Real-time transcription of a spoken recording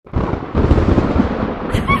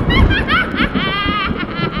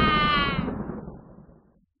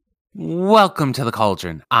Welcome to the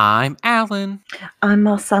Cauldron. I'm Alan. I'm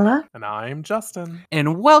Marcella. And I'm Justin.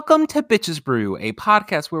 And welcome to Bitches Brew, a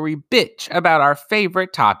podcast where we bitch about our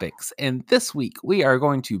favorite topics. And this week we are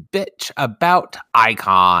going to bitch about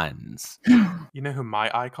icons. You know who my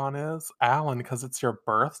icon is? Alan, because it's your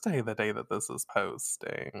birthday the day that this is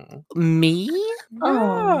posting. Me?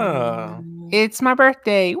 Yeah. It's my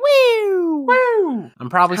birthday. Woo! Woo! I'm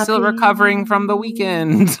probably still recovering from the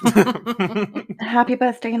weekend. Happy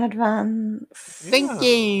birthday in advance. Thank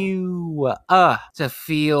you. To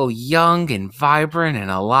feel young and vibrant and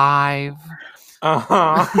alive.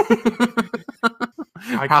 Uh-huh.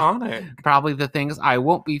 Iconic. Probably the things I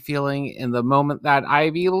won't be feeling in the moment that I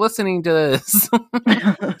be listening to this.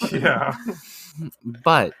 Yeah.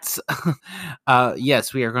 But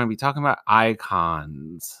yes, we are going to be talking about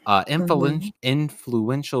icons,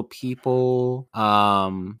 influential people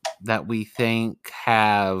that we think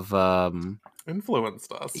have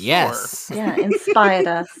Influenced us. yes. Sure. Yeah, inspired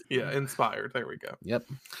us. Yeah, inspired. There we go. Yep.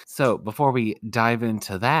 So before we dive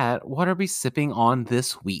into that, what are we sipping on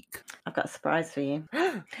this week? I've got a surprise for you.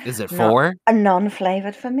 Is it No. for A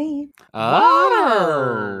non-flavored for me.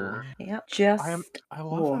 Oh. Yep, just I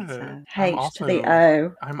love water. it. H to the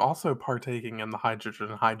O. I'm also partaking in the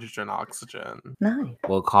hydrogen, oxygen. Nice.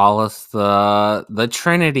 We'll call us the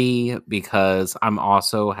Trinity because I'm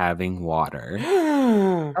also having water.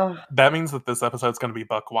 Oh, That means that this episode's going to be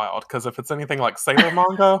buck wild, because if it's anything like Sailor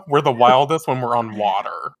manga, we're the wildest when we're on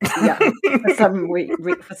water. yeah. For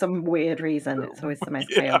some weird reason, it's always the most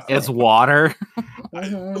chaotic. It's water.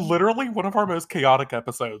 Mhm. Literally, one of our most chaotic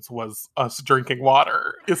episodes was us drinking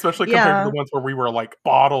water, especially compared to the ones where we were like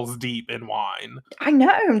bottles deep in wine. I know.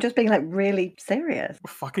 I'm just being like really serious.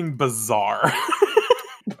 Fucking bizarre.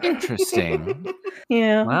 Interesting.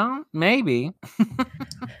 Yeah. Well, maybe.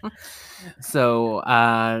 So,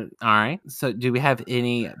 all right. So, do we have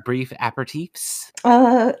any brief aperitifs?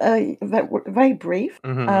 Very brief.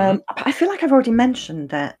 Mhm. I feel like I've already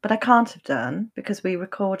mentioned it, but I can't have done because we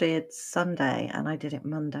recorded Sunday and I did it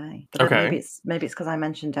Monday. But Okay. maybe it's because I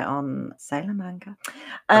mentioned it on Sailor Manga.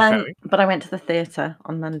 Okay. But I went to the theatre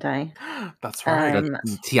on Monday. That's right.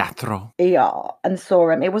 Teatro. Yeah, and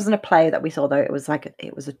saw him. It wasn't a play that we saw though. It was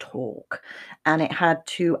a talk, and it had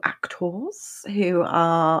two actors who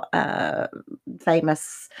are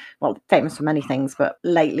famous for many things, but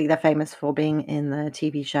lately they're famous for being in the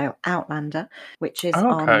TV show Outlander, which is Okay.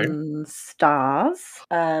 on Stars.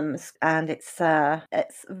 And it's a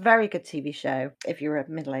very good TV show if you're a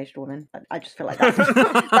middle-aged woman. I just feel like that's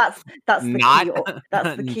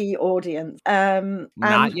the key audience.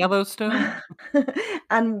 Not Yellowstone.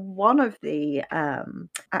 And one of the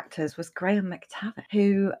actors was Graham McTavish,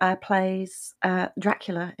 who plays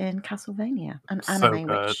Dracula in Castlevania, an So anime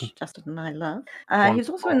good. which Justin and I love. He was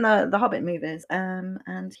also in the Hobbit movies. And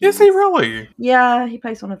Is he really? Yeah, he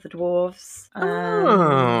plays one of the dwarves.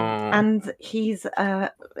 Oh. And he's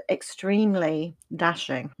extremely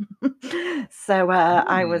dashing. So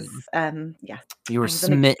I was, You were I was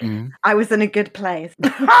smitten. I was in a good place.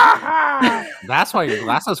 That's why your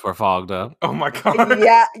glasses were fogged up. Oh my god.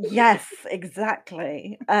 Yeah, yes,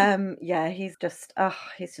 exactly. He's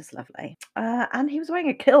just lovely. And he was wearing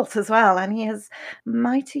a kilt as well, and he has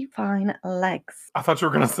mighty fine legs. I thought you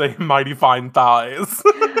were gonna say mighty fine thighs.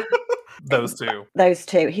 Those two.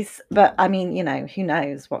 But I mean, who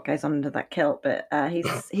knows what goes on under that kilt? But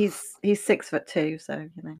he's 6'2", so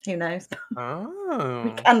who knows? We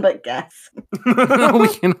Oh. can but guess. We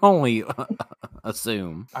can only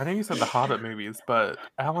assume. I know you said the Hobbit movies, but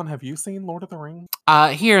Alan, have you seen Lord of the Rings?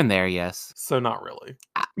 Here and there, yes. So not really.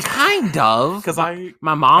 Kind of. Because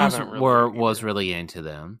My mom's haven't really was either. really into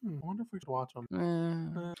them. I wonder if we should watch them.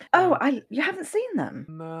 You haven't seen them?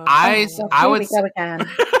 No. I Here would we go again.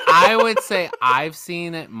 I would say I've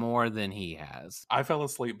seen it more than he has. I fell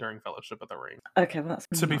asleep during Fellowship of the Ring. Okay, well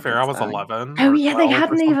that's To be not fair, good I was sign. 11. Oh or yeah, they 12 or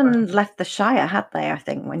hadn't even something. left the Shire, had they? I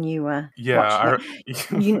think when you were Yeah. watching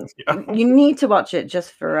it. You need to watch it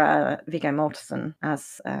just for Viggo Mortensen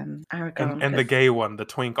as Aragorn. And the gay one, the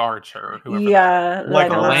twink archer. Whoever Yeah,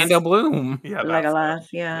 Legolas. Orlando Bloom. Yeah, that's Legolas, it.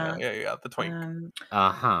 yeah. Yeah, the twink.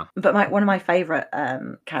 Uh-huh. But one of my favourite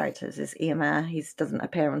characters is Eomer. He doesn't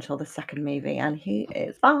appear until the second movie, and he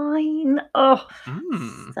is fine. Oh,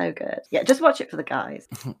 so good. Yeah, just watch it for the guys.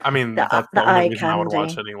 I mean, The that's the eye only reason I would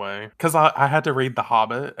watch candy. anyway. Because I had to read The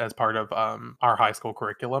Hobbit as part of our high school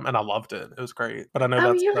curriculum, and I loved it. It was great. But I know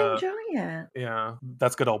Oh, that's you'll the, enjoy it. yeah,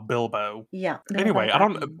 that's good old Bilbo. Yeah. Anyway, Bilbo I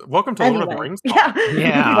don't. Baggins. Welcome to Lord of the Rings. Yeah.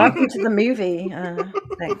 Yeah. Welcome to the movie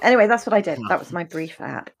thing. Anyway, that's what I did. That was my brief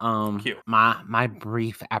app. Cute. My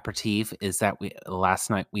brief aperitif peeve is that last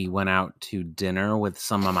night we went out to dinner with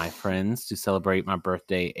some of my friends to celebrate my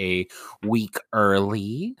birthday a week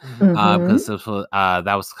early. Because this was,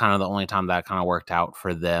 that was kind of the only time that kind of worked out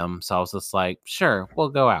for them. So I was just like, sure, we'll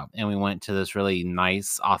go out. And we went to this really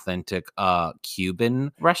nice, authentic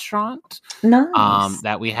Cuban restaurant Nice.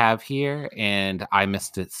 that we have here. And I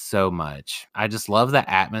missed it so much. I just love the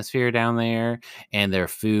atmosphere down there. And their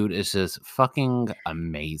food is just fucking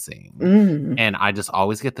amazing. And I just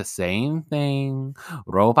always get the same thing.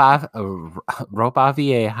 Ropa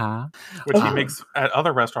vieja. Which he makes at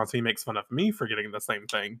other restaurants. He makes fun of me for getting the same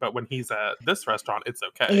thing. But when he's at this restaurant, it's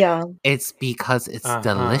okay. Yeah. It's because it's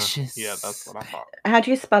delicious. Yeah, that's what I thought. How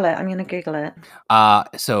do you spell it? I'm going to Google it.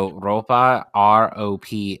 So Ropa,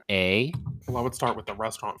 R-O-P-A. Well, I would start with the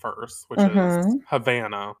restaurant first, which is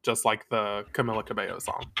Havana, just like the Camila Cabello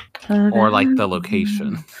song. Or like the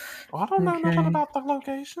location. Well, I don't know nothing about the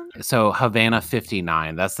location. So Havana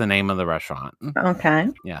 59, that's the name of the restaurant. Okay.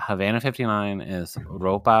 Yeah, Havana 59 is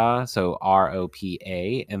Ropa, so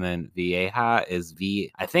R-O-P-A, and then Vieja is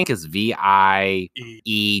I think is V-I-E-J-A.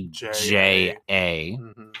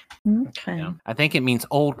 Okay. Yeah. I think it means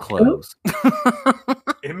old clothes.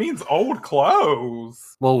 It means old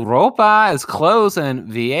clothes. Well, Ropa is clothes and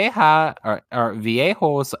Vieja or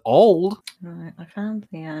Viejo is old. Right, I found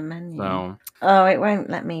the menu. So, oh, it won't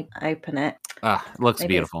let me open it. it looks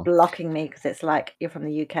Maybe beautiful. It's blocking me because it's like you're from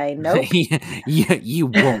the UK. Nope. you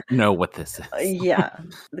won't know what this is. Yeah,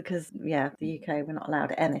 because the UK, we're not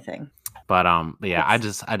allowed anything. But yeah, I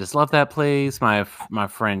just love that place. My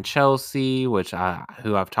friend Chelsea, who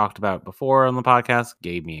I've talked about before on the podcast,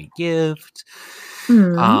 gave me a gift.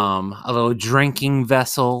 A little drinking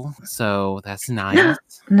vessel, so that's nice.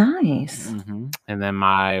 Nice. And then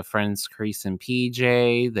my friends Chris and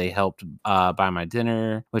PJ, they helped buy my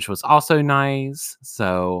dinner, which was also nice.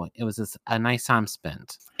 So it was just a nice time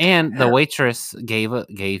spent. And the waitress gave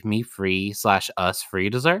me us free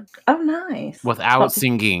dessert. Oh, nice. Without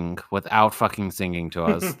fucking singing to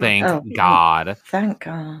us. Thank God. Thank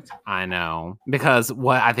God. I know. Because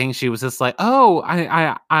I think she was just like, oh,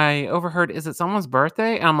 I overheard, is it someone's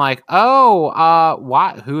birthday? And I'm like, oh,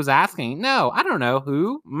 what? Who's asking? No, I don't know.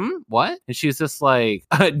 Who? What? And she was just like,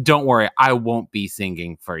 don't worry, I won't be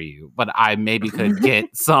singing for you, but I maybe could get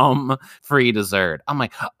some free dessert. I'm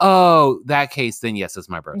like, oh, that case, then yes, it's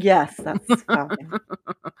my birthday. Yes, that's fine.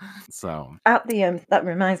 So at the that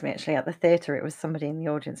reminds me, actually, at the theatre, it was somebody in the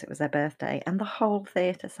audience. It was their birthday, and the whole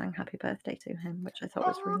theatre sang "Happy Birthday" to him, which I thought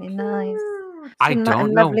was really nice. I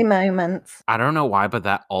don't know. Lovely moments. I don't know why, but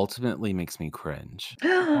that ultimately makes me cringe.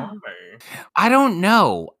 I don't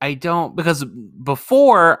know. I don't, because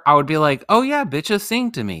before I would be like, oh yeah, bitches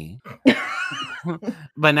sing to me.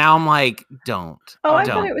 But now I'm like, don't. Oh, I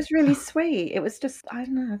thought it was really sweet. It was just, I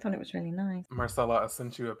don't know, I thought it was really nice. Marcella, I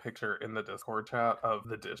sent you a picture in the Discord chat of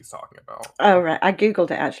the dish he's talking about. Oh, right. I Googled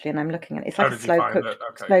it actually, and I'm looking at it. It's like a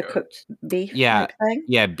slow cooked beef. Yeah. Type thing.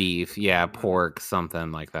 Yeah, beef. Yeah, pork,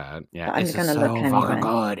 something like that. Yeah, but it's I'm just gonna look fucking anyway.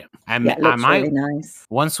 good. It looks might, really nice.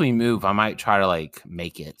 Once we move, I might try to like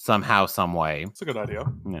make it somehow, some way. It's a good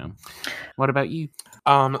idea. Yeah. What about you?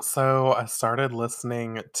 So I started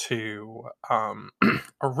listening to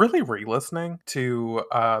or really re-listening to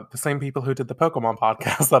the same people who did the Pokemon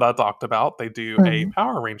podcast that I talked about. They do a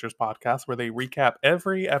Power Rangers podcast where they recap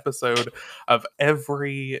every episode of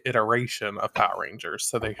every iteration of Power Rangers.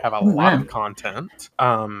 So they have a lot of content.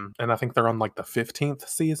 And I think they're on like the 15th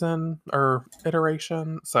season or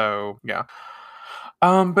iteration. So yeah.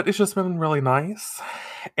 But it's just been really nice.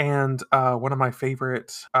 And one of my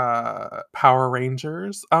favorite Power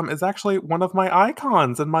Rangers is actually one of my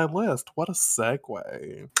icons in my list. What a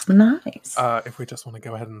segue. Nice. If we just want to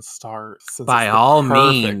go ahead and start. By all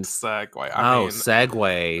means. Segue. I mean,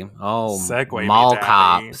 segue. Oh, segue. Mall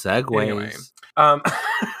cop. Segues. Anyway,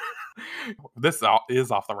 this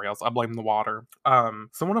is off the rails. I blame the water.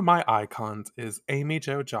 So one of my icons is Amy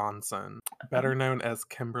Jo Johnson, better known as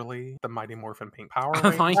Kimberly, the Mighty Morphin Pink Power Ranger.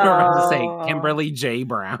 I thought you were about to say Kimberly J.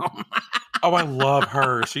 Brown. Oh, I love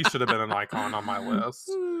her. She should have been an icon on my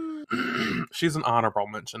list. She's an honorable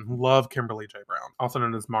mention. Love Kimberly J. Brown, also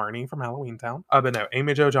known as Marnie from Halloween Town. But no,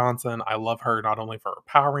 Amy Jo Johnson, I love her not only for her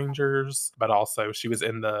Power Rangers, but also she was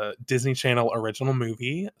in the Disney Channel original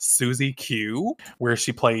movie, Susie Q, where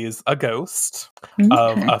she plays a ghost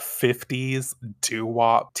of a 50s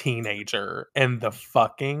doo-wop teenager. And the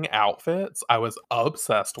fucking outfits I was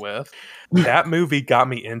obsessed with. That movie got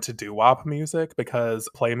me into doo-wop music because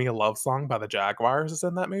Play Me a Love Song by the Jaguars is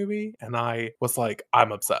in that movie. And I was like,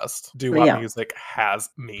 I'm obsessed. obsessed. Doo-wop Yeah. music has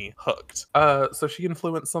me hooked. So she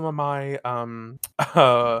influenced some of my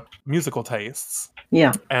musical tastes.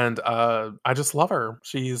 Yeah. And I just love her.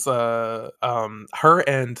 She's her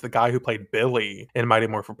and the guy who played Billy in Mighty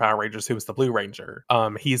Morphin Power Rangers, who was the Blue Ranger.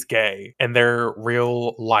 He's gay, and they're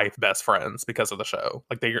real life best friends because of the show.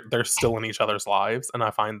 Like they're still in each other's lives, and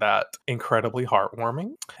I find that incredibly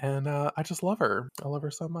heartwarming. And I just love her. I love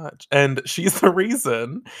her so much. And she's the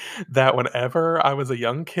reason that whenever I was a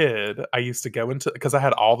young kid, I used to go into, because I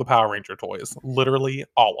had all the Power Ranger toys, literally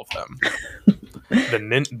all of them. The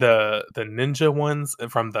ninja ones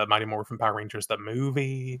from the Mighty Morphin Power Rangers the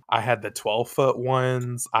movie. I had the 12-foot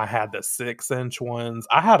ones. I had the 6-inch ones.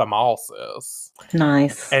 I had them all, sis.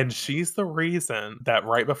 Nice. And she's the reason that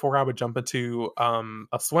right before I would jump into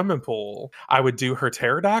a swimming pool, I would do her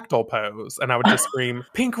pterodactyl pose, and I would just scream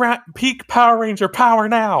 "Pink Power Ranger power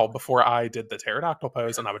now" before I did the pterodactyl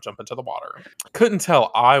pose, and I would jump into the water. Couldn't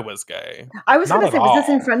tell I was gay. I was Not going to at say, was this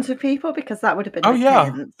in all. front of people? Because that would have been. Oh the yeah,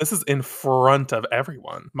 cadence. this is in front of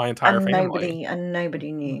everyone, my entire And family.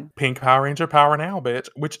 nobody knew. Pink Power Ranger power now, bitch.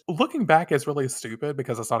 Which, looking back, is really stupid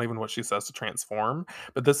because it's not even what she says to transform.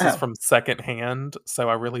 But this is Oh. from secondhand, so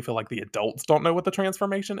I really feel like the adults don't know what the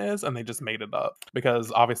transformation is, and they just made it up.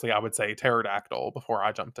 Because obviously, I would say pterodactyl before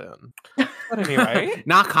I jumped in. But anyway,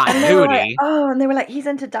 Not And they were like, continuity. oh, and they were like, he's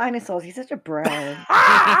into dinosaurs. He's such a bro.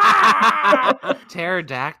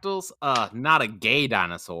 Pterodactyls? Not a gay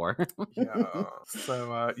dinosaur. yeah.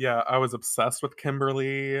 So yeah, I was obsessed with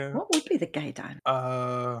Kimberly. What would be the gay dino?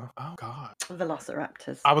 Oh god,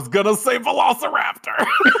 Velociraptors. I was gonna say Velociraptor.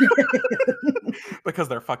 Because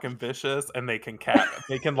they're fucking vicious and they can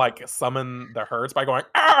like summon the herds by going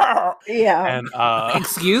 "Arr!" Yeah. and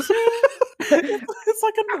Excuse me? it's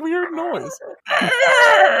like a weird noise.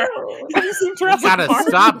 Have you seen You Jurassic gotta Park?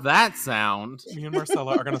 stop that sound. Me and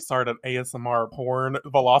Marcella are gonna start an ASMR porn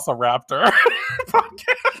Velociraptor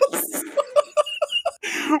podcast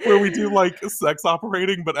where we do like sex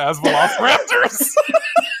operating but as Velociraptors.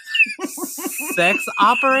 Sex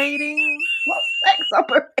operating? What's sex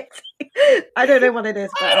operating? I don't know what it is,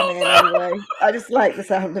 but I'm in anyway. I just like the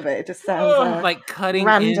sound of it. It just sounds Like cutting in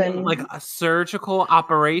random. like a surgical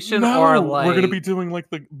operation, No, or like we're gonna be doing like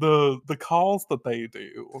the calls that they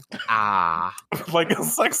do. Like a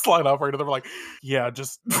sex line operator. They're like, yeah,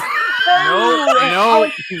 just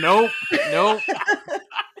Nope.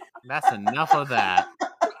 That's enough of that.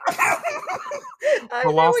 I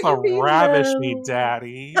know what you mean, Velociravish me, though.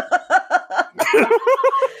 daddy.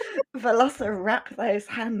 Velociraptor those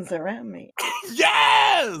hands around me.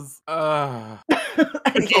 Yes.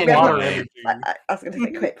 Anyway, Water Anyway. energy. I was going to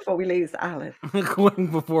say quick before we lose Alan.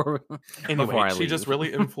 before Anyway, I she just leave.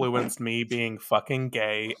 really influenced me being fucking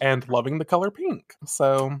gay and loving the color pink.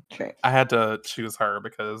 So True. I had to choose her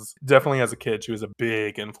because definitely as a kid, she was a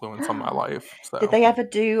big influence on my life. So Did they ever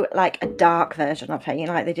do like a dark version of her, you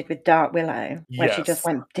know, like they did with Dark Willow, where she just Yes.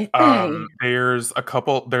 went, did they?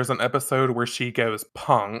 There's an episode where she goes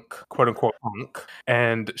punk, quote unquote punk,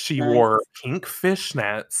 and she Nice. wore pink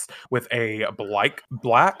fishnets with a black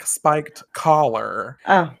spiked collar,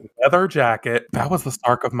 Oh, leather jacket. That was the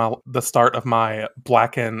start of my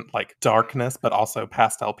black and like darkness, but also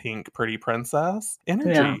pastel pink pretty princess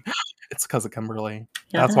energy. Yeah. It's because of Kimberly.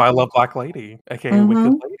 yeah. That's why I love Black Lady, aka Wicked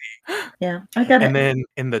Mhm. Lady. Yeah, I get And it. then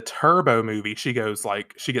in the Turbo movie, she gets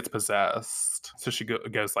possessed, so she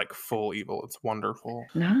goes like full evil. It's wonderful.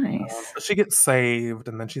 Nice. She gets saved,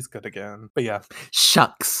 and then she's good again. But yeah,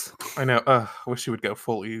 Shucks. I know. Wish she would go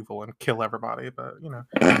full evil and kill everybody, but you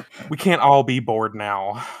know, we can't all be bored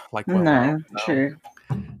now. Like Willow, No, so. true.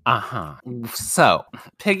 So,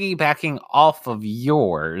 piggybacking off of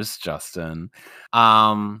yours, Justin,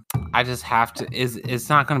 I just have to. It's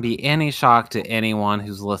not going to be any shock to anyone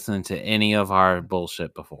who's listened to any of our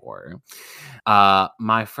bullshit before.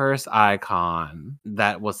 My first icon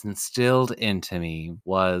that was instilled into me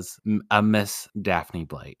was a Miss Daphne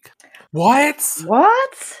Blake. What?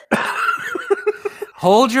 What?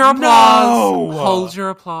 Hold your applause. No! Hold your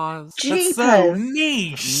applause. That's so Jeepers.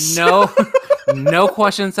 niche. No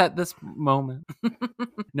questions at this moment.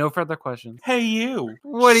 No further questions. Hey, you.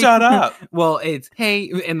 What do you- Shut up. Well, it's hey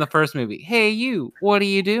in the first movie. Hey, you. What are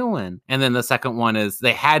you doing? And then the second one is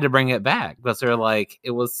they had to bring it back because they're like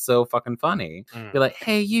it was so fucking funny. Be like,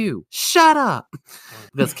 hey, you. Shut up.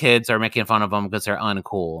 Because kids are making fun of them because they're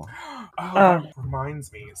uncool. Oh, that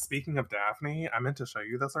reminds me. Speaking of Daphne, I meant to show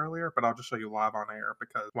you this earlier, but I'll just show you live on air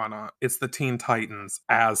because why not? It's the Teen Titans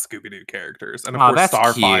as Scooby-Doo characters, and of course, that's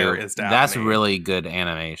Starfire cute. is Daphne. That's really good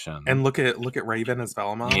animation. And look at Raven as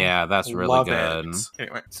Velma. Yeah, that's really Love good. It.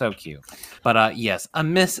 Anyway, so cute. But yes, a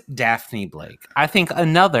Miss Daphne Blake. I think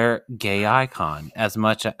another gay icon, as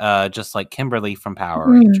much just like Kimberly from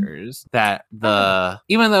Power Rangers. That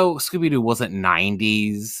even though Scooby-Doo wasn't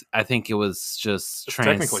 90s, I think it was just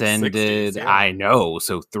transcended. 60s, yeah. I know,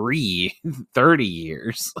 so 30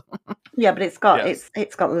 years. Yeah, but it's got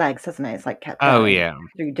legs, hasn't it? It's like kept going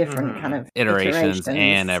through different kind of iterations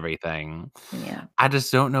and everything. Yeah. I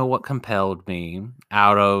just don't know what compelled me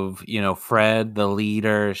out of, Fred, the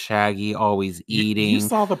leader, Shaggy, always eating. You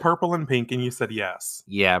saw the purple and pink and you said yes.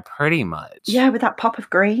 Yeah, pretty much. Yeah, with that pop of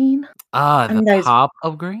green. Pop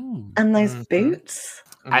of green. And those boots.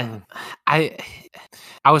 I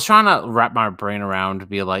was trying to wrap my brain around to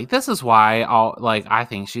be like, this is why I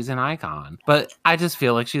think she's an icon, but I just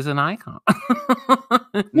feel like she's an icon.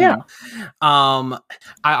 Yeah. I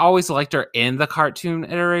always liked her in the cartoon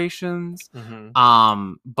iterations.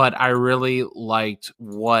 But I really liked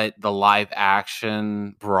what the live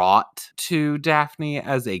action brought to Daphne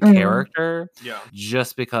as a character. Yeah.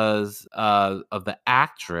 Just because of the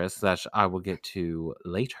actress that I will get to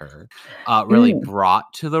later really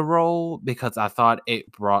brought to the role, because I thought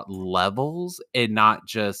it brought levels and not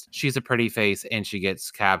just she's a pretty face and she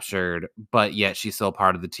gets captured, but yet she's still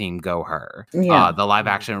part of the team. Go her. Yeah. The live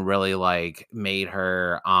action really made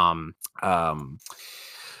her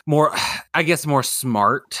more, I guess, more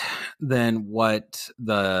smart than what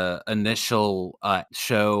the initial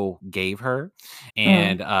show gave her,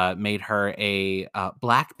 and made her a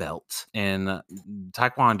black belt in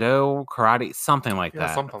Taekwondo, karate, something like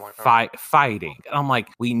that. Something like that. Fighting. And I'm like,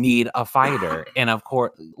 we need a fighter, and of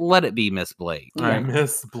course, let it be Miss Blake. Right?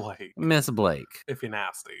 Miss Blake. Miss Blake. If you're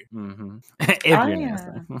nasty. If you're nasty.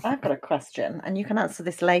 I've got a question, and you can answer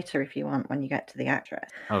this later if you want when you get to the actress.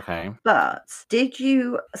 Okay. But did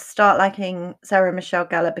you start liking Sarah Michelle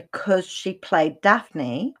Gellar because she played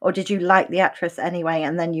Daphne, or did you like the actress anyway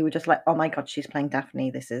and then you were just like, oh my god, she's playing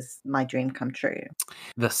Daphne, this is my dream come true?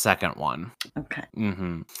 The second one. Okay.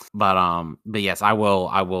 But yes, I will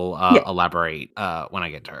elaborate when I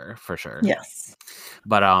get to her for sure. Yes.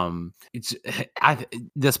 But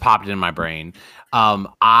this popped in my brain.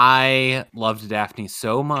 I loved Daphne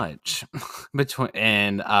so much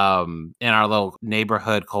in our little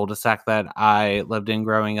neighborhood cul-de-sac that I lived in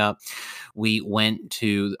growing up. We went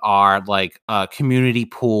to our community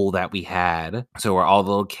pool that we had, so where all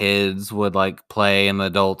the little kids would play and the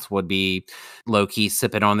adults would be low-key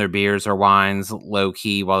sipping on their beers or wines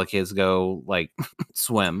low-key while the kids go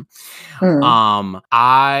swim.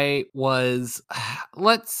 I was,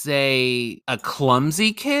 let's say, a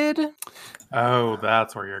clumsy kid. Oh,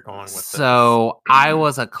 that's where you're going with this. So I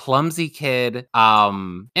was a clumsy kid,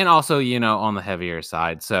 and also, on the heavier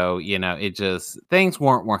side. So, it just, things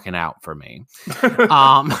weren't working out for me.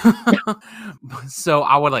 So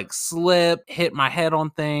I would slip, hit my head on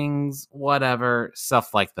things, whatever,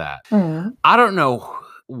 stuff like that. I don't know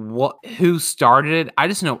who started it. I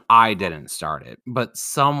just know I didn't start it, but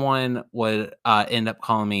someone would end up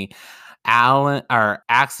calling me Alan, or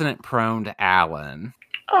accident prone to Alan.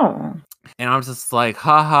 Oh. And I was just like,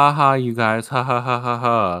 ha ha ha, you guys, ha ha ha ha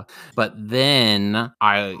ha. But then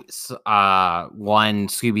one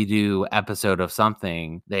Scooby-Doo episode of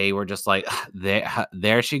something, they were just like,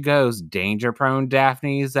 there she goes, danger prone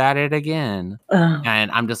Daphne's at it again.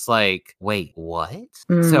 And I'm just like, wait, what?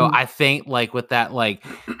 So I think with that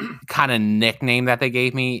kind of nickname that they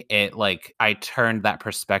gave me, it I turned that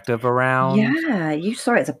perspective around. Yeah, you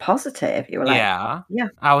saw it as a positive. You were like, yeah.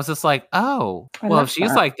 I was just like, oh, well, if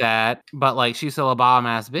she's like that, but she's still a bomb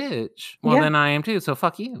ass bitch, well, then I am too, so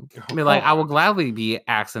fuck you. Be like, I will gladly be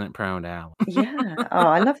accident prone now. Yeah. Oh,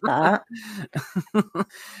 I love that.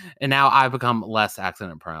 And now I've become less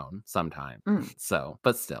accident prone sometimes. So,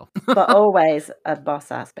 but still. But always a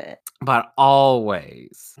boss ass bitch. But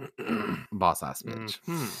always boss ass bitch.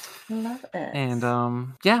 Love it. And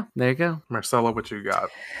yeah, there you go. Marcella, what you got?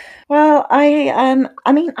 Well, I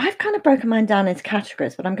mean, I've kind of broken mine down into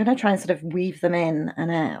categories, but I'm going to try and sort of weave them in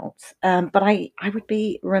and out. But I would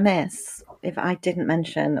be remiss if I didn't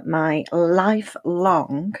mention my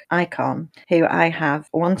lifelong icon, who I have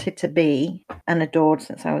wanted to be and adored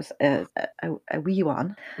since I was a wee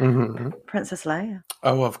one, Princess Leia.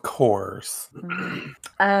 Oh, of course.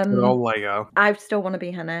 Leia. I still want to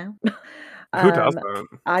be her now. Who doesn't?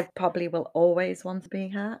 I probably will always want to be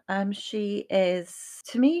her. She is,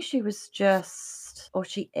 to me, she was just or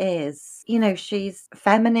she is. You know, she's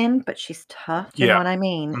feminine, but she's tough. Do you know Yeah. what I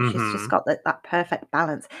mean? She's just got that perfect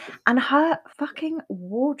balance. And her fucking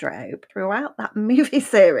wardrobe throughout that movie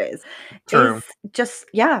series True. is just,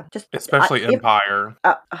 yeah, just Especially Empire.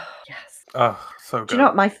 oh, yes. Oh, so good. Do you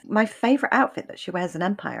know what my favorite outfit that she wears in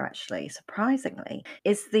Empire, actually, surprisingly,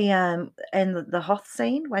 is the in the Hoth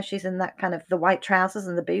scene where she's in that kind of the white trousers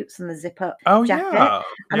and the boots and the zip up jacket. Yeah.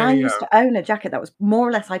 And I used to own a jacket that was more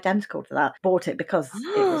or less identical to that. Bought it because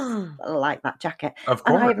it was like that jacket. Of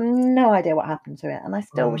And I course. have no idea what happened to it. And I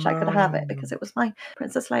still wish I could have it no. because it was my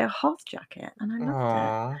Princess Leia Hoth jacket, and I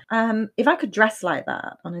loved Aw. it. If I could dress like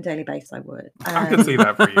that on a daily basis, I would. I could see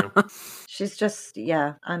that for you. She's just,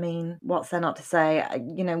 yeah. I mean, what's there not to say?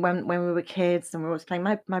 You know, when we were kids and we were always playing,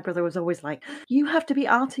 my brother was always like, "You have to be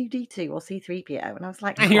R2D2 or C3PO," and I was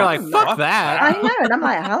like, And you're "No, like, I'm fuck not." that. I know, and I'm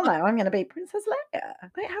like, "Hell no, I'm going to be Princess Leia.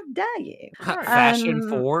 Like, how dare you?" Fashion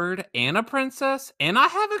forward and a princess, and I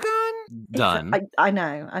have a gun. Done. I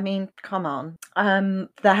know. I mean, come on. The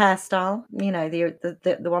hairstyle, you know,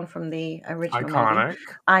 the one from the original movie.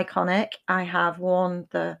 Iconic. I have worn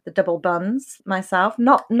the double buns myself.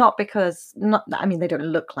 Not because I mean, they don't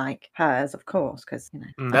look like hers, of course, because you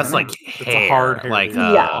know that's like it's hair, a hard hair like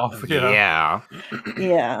yeah.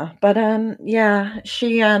 Yeah, but yeah,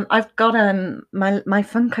 she I've got my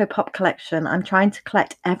Funko Pop collection. I'm trying to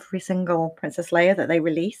collect every single Princess Leia that they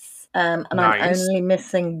release. And Nice. I'm only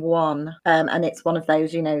missing one. And it's one of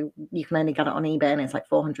those, you know, you can only get it on eBay and it's like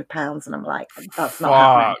 £400. And I'm like, that's not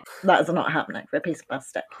happening. That is not happening for a piece of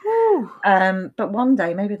plastic. But one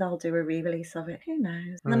day maybe they'll do a re-release of it. Who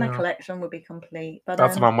knows? And then my collection will be complete. But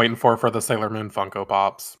that's what I'm waiting for the Sailor Moon Funko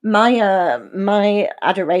Pops. My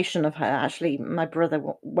adoration of her, actually, my brother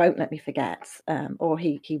won't let me forget, or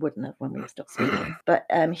he wouldn't have when we stopped speaking. But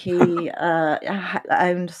he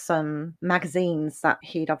owned some magazines that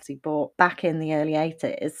he'd obviously bought back in the early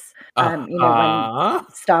 80s. You know,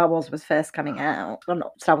 when Star Wars was first coming out. Well,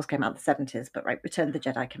 not Star Wars came out in the 70s, but right, Return of the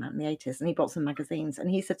Jedi came out in the 80s, and he bought some magazines,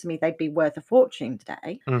 and he said to me they'd be worth a fortune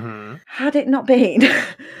today. Had it not been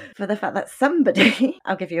for the fact that somebody,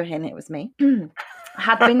 I'll give you a hint, it was me,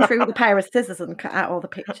 had been through with a pair of scissors and cut out all the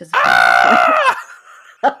pictures.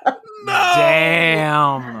 No!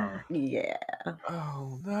 Damn. Yeah.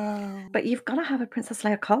 Oh no. But you've got to have a Princess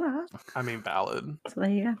Leia collar. I mean, valid. So there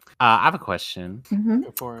you go. I have a question.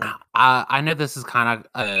 Go for it. I know this is kind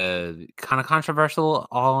of controversial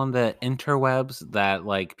on the interwebs that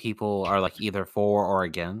like people are like either for or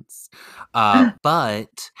against.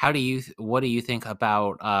 But what do you think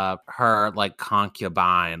about her like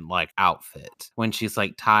concubine like outfit when she's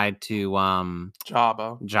like tied to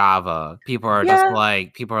Java? People are just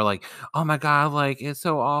like, oh my god, like it's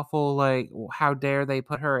so awful, like how dare they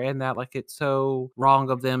put her in that, like it's so wrong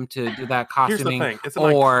of them to do that costuming. Here's the thing, it's an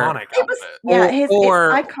iconic outfit. It's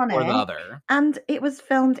iconic, or the other. And it was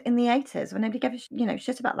filmed in the 80s when nobody gave a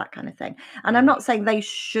shit about that kind of thing. And I'm not saying they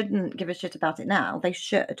shouldn't give a shit about it now. They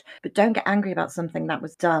should, but don't get angry about something that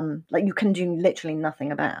was done like you can do literally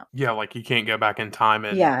nothing about. Yeah, like you can't go back in time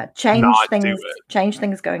and change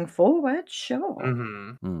things going forward.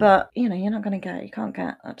 Sure, but you know you're not going to you can't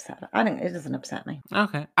get upset. I think it doesn't upset me.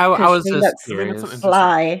 Okay, I was just curious.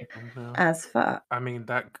 Fly as fuck. I mean,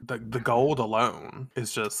 that the gold alone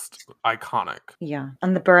is just iconic. Yeah,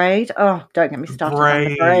 and the braid. Oh, don't get me started on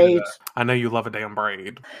the braid. I know you love a damn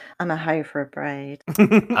braid. I'm a hoe for a braid.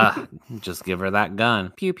 Just give her that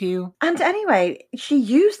gun. Pew pew. And anyway, she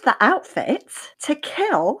used the outfit to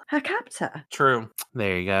kill her captor. True.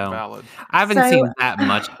 There you go. Valid. I haven't seen that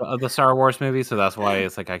much of the Star Wars movie, so that's why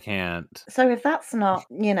it's like I can't. So if that's not,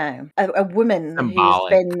 you know, a woman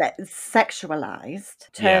symbolic. Who's been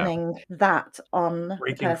sexualized, turning that on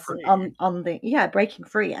breaking the person free. on the breaking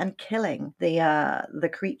free and killing the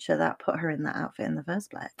creature that put her in that outfit in the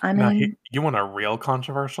first place. I mean, now, you want a real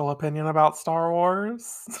controversial opinion about Star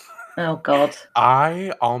Wars? Oh God.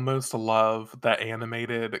 I almost love the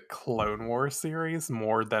animated Clone Wars series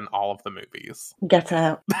more than all of the movies. Get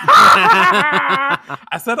out.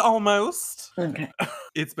 I said almost. Okay.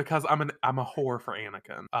 It's because I'm a whore for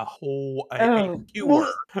Anakin. A whore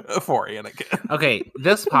for Anakin. Okay,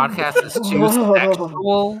 this podcast is too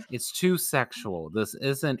sexual. It's too sexual. This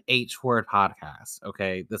isn't H-word podcast.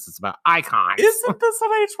 Okay, this is about icons. Isn't this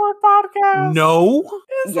an H-word podcast? No.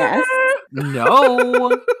 Yes.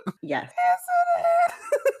 No. Yes. Isn't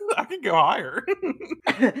it? I can go higher.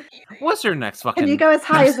 What's your next fucking... Can you go as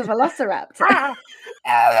high as a velociraptor?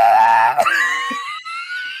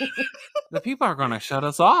 The people are going to shut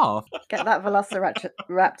us off. Get that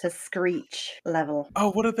velociraptor screech level.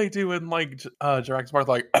 Oh, what did they do in like Jurassic Park?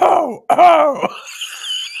 Like, oh!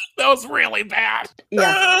 That was really bad.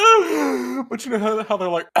 Yeah. But you know how they're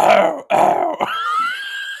like, oh, oh.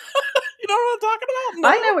 You know what I'm talking about? No?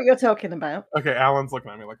 I know what you're talking about. Okay, Alan's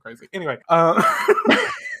looking at me like crazy. Anyway,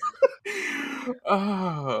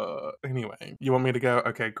 anyway, you want me to go?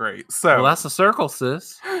 Okay, great. So Well, that's a circle,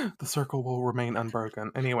 sis. the circle will remain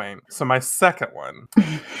unbroken. Anyway, so my second one,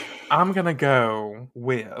 I'm gonna go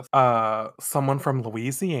with someone from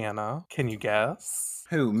Louisiana. Can you guess?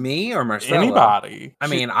 Who, me or Marcella? Anybody. I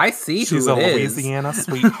mean, I see She's who a it is. Louisiana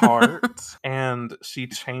sweetheart, and she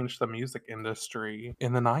changed the music industry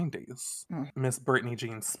in the 90s. Miss Britney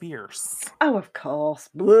Jean Spears. Oh, of course.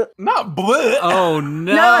 Blech. Not bleh. Oh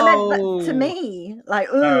no! No, I meant to me.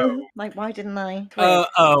 Like, like, why didn't I?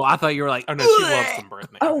 I thought you were like, Oh no, she loves some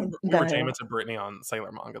Britney. Oh, We were no. jamming to Britney on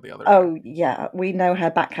Sailor Manga the other day. Oh, yeah. We know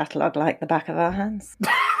her back catalogue like the back of our hands.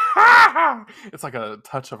 It's like a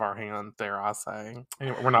touch of our hand, dare I say.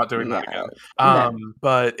 Anyway, we're not doing that again. No.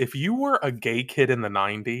 But if you were a gay kid in the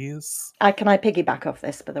 90s... Can I piggyback off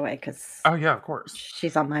this, by the way? Because Oh, yeah, of course.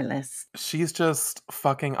 she's on my list. She's just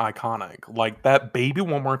fucking iconic. Like that Baby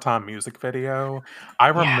One More Time music video. I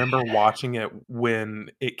remember watching it when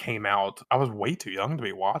it came out. I was way too young to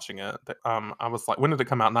be watching it. I was like, when did it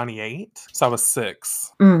come out? 98? So I was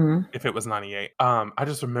 6. Mm. If it was 98. I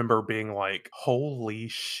just remember being like, holy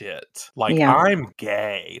shit. Like, Yeah. I'm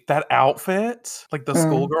gay. That outfit, like the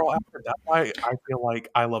schoolgirl outfit, that's why I feel like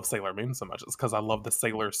I love Sailor Moon so much. It's because I love the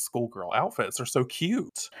Sailor schoolgirl outfits. They're so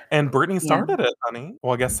cute. And Britney started it, honey.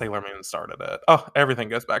 Well, I guess Sailor Moon started it. Oh, everything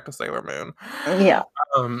goes back to Sailor Moon. Yeah.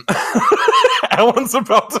 Alan's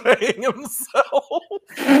about to hang himself.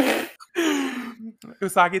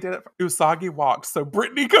 Usagi did it. Usagi walked so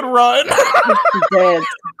Britney could run. She did.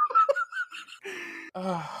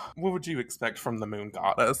 What would you expect from the moon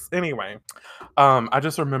goddess? Anyway, I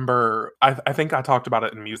just remember, I think I talked about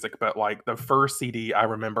it in music, but like the first CD I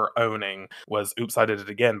remember owning was Oops, I Did It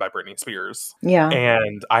Again by Britney Spears. Yeah.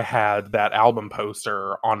 And I had that album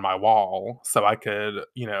poster on my wall so I could,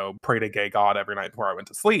 pray to gay God every night before I went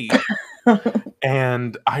to sleep.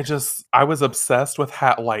 And I was obsessed with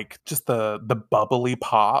just the bubbly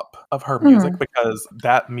pop of her music because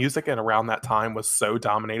that music and around that time was so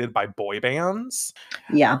dominated by boy bands.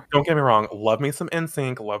 Yeah. Don't get me wrong, love me some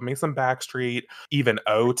NSYNC, love me some Backstreet, even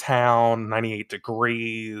O-Town, 98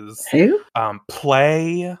 Degrees. Who?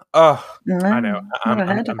 Play. I know.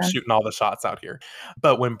 I'm shooting all the shots out here.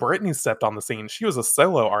 But when Britney stepped on the scene, she was a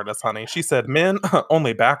solo artist, honey. She said, men,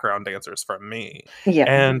 only background dancers from me. Yeah.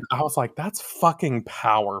 And I was like, that's fucking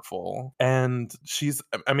powerful. And she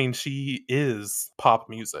is pop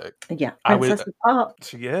music. Yeah. Princess of Pop.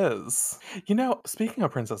 She is. Speaking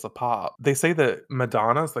of Princess of Pop, they say that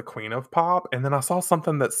Madonna's the queen of pop. And then I saw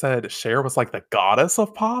something that said Cher was like the goddess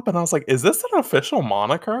of pop. And I was like, is this an official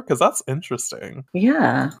moniker? Because that's interesting.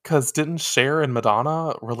 Yeah. Because didn't Cher and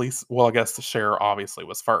Madonna release... Well, I guess Cher obviously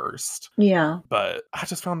was first. Yeah. But I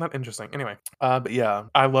just found that interesting. Anyway, but yeah,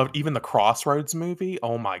 I loved even the Crossroads movie.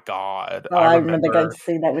 Oh my God. Oh, I remember going to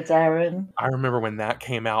see that with Darren. I remember when that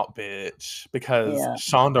came out, bitch, because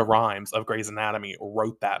Shonda Rhimes of Grey's Anatomy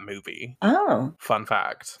wrote that movie. Oh. Fun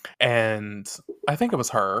fact. And I think it was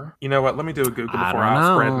her. You know what? Let me do a Google before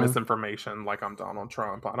I spread misinformation like I'm Donald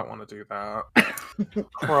Trump. I don't want to do that.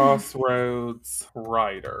 Crossroads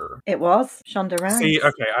writer. It was Shonda Rhimes. See,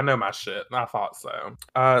 okay, I know my shit. I thought so.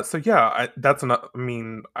 So yeah, I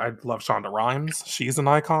love Shonda Rhimes. She's an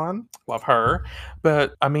icon. Love her.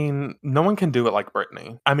 But I mean, no one can do it like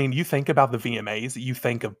Britney. I mean, you think about the VMAs, you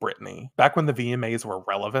think of Britney. Back when the VMAs were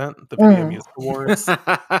relevant, the Video Music Awards,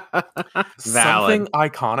 something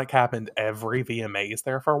iconic happened every VMAs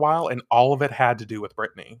there for a while, and all of it had to do with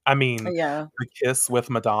Britney. I mean, the kiss with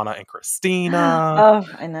Madonna and Christina. Oh,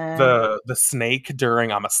 I know. The snake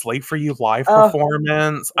during I'm a Slave for You live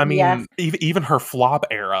performance. I mean, even her flop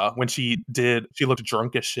era when she looked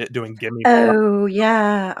drunk as shit doing Gimme More. Oh,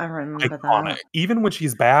 yeah. I remember Iconic. that. Even when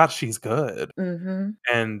she's bad, she's good. Mm-hmm.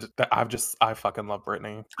 And I fucking love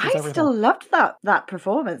Britney. Still loved that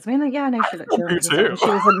performance. I mean, I know she looked drunk. too. She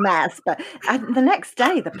was a mess. But the next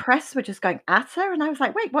day, the press were just going at her. And I was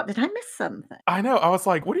like, wait, what? Did I miss something? I know. I was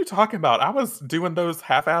like, what are you talking about? I was doing those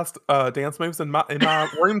half-assed dance moves in my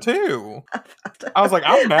room too. I was like,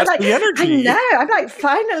 I'll match the energy. I know. I'm like,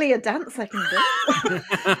 finally a dance I can do.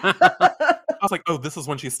 I was was like, oh, this is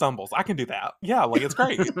when she stumbles. I can do that. Yeah, like it's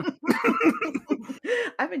great.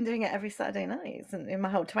 I've been doing it every Saturday night in my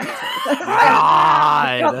whole 20s.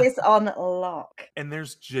 I've got God. this on lock. And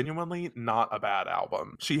there's genuinely not a bad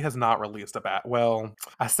album. She has not released a bad. Well,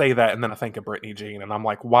 I say that and then I think of Britney Jean, and I'm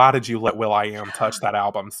like, why did you let will.i.am touch that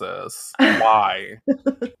album, sis? Why?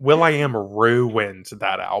 will.i.am ruined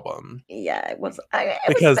that album. Yeah, it was.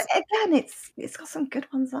 Because- again, it's got some good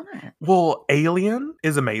ones on it. Well, Alien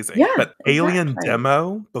is amazing, Yeah, but Alien exactly.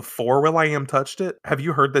 demo before will.i.am touched it. Have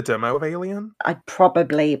you heard the demo of Alien? I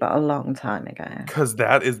probably, but a long time ago. Because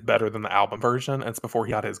that is better than the album version. It's before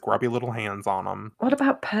he got his grubby little hands on them. What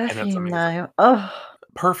about it's Perfume amazing. though? Oh,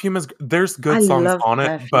 Perfume is there's good I songs love on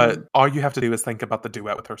it, but Perfume. all you have to do is think about the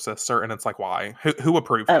duet with her sister, and it's like, why? Who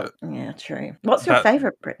approved Oh, it? yeah, true. What's your That-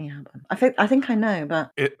 favorite Britney album? I think I know,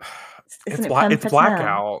 but It isn't it's it black. Femme It's Fatale?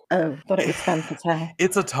 Blackout. Oh, thought it was Femme Fatale.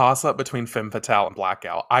 It's a toss up between Femme Fatale and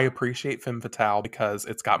Blackout. I appreciate Femme Fatale because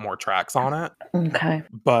it's got more tracks on it, Okay.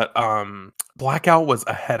 but Blackout was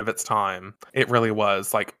ahead of its time. It really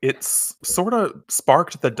was. Like it's sort of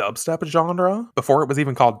sparked the dubstep genre before it was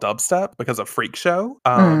even called dubstep because of Freak Show.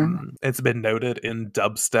 It's been noted in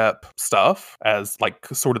dubstep stuff as like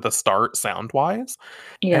sort of the start sound wise.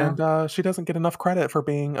 Yeah. And she doesn't get enough credit for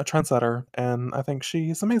being a trendsetter, and I think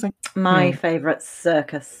she's amazing. My favorite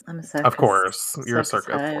Circus. I'm a Circus. Of course, you're a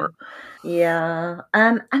circus hoe. for it. Yeah.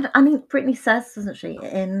 And I mean, Britney says, doesn't she,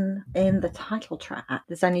 in the title track,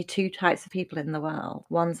 there's only two types of people in the world: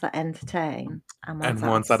 ones that entertain and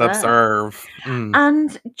Ones that observe.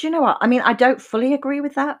 And do you know what? I mean, I don't fully agree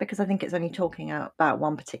with that because I think it's only talking about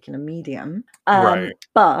one particular medium. Right.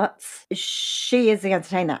 But she is the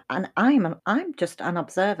entertainer, and I'm just an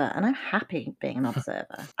observer, and I'm happy being an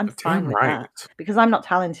observer. I'm fine Damn with right. that because I'm not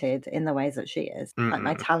talented in the ways that she is. Like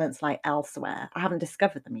my Mm-mm. talents lie elsewhere. I haven't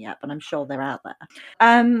discovered them yet, but I'm sure they're out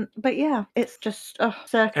there. But yeah, it's just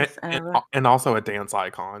circus era. And also a dance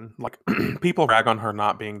icon. Like people rag on her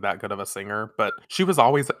not being that good of a singer, but she was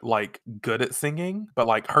always like good at singing. But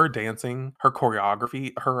like her dancing, her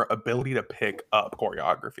choreography, her ability to pick up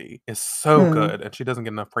choreography is so good, and she doesn't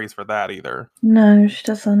get enough praise for that either. No, she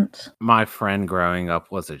doesn't. My friend growing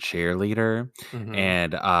up was a cheerleader, Mhm.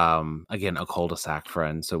 and again, a cul-de-sac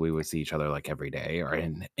friend, so we would see each other like every day, or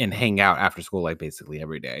and hang out after school like basically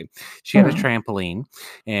every day. She had a trampoline,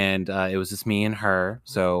 and it was just me and her,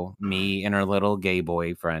 so me and her little gay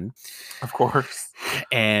boyfriend. Of course.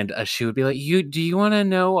 And she would be like, do you want to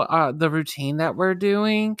know the routine that we're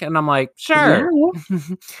doing? And I'm like, sure. Yeah.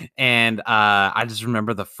 And I just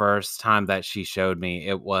remember the first time that she showed me,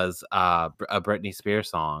 it was a Britney Spears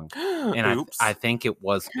song, and Oops. I think it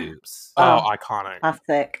was Oops. Oh, iconic.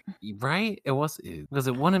 Classic. Right? It was Oops, because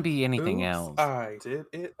it wouldn't be anything Oops, else. I did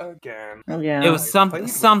it again. Yeah. It was I played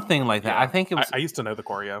with something you. like that. Yeah. I think it was. I used to know the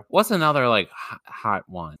choreo. What's another like hot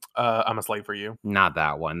one? I'm a slave for you. Not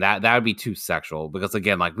that one. That would be too sexual because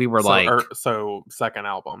again, like we were like. So second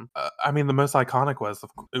album. I mean, the most iconic was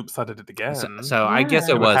Oops, I Did It Again. So I guess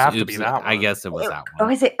Yeah. it It would was have to Oops. be that I one. guess it was that Oh,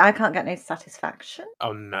 one. is it? I Can't Get No Satisfaction.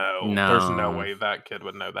 Oh no. There's no No. way that kid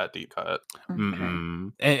would know that deep cut.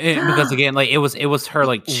 Mm-mm. Because again, like it was her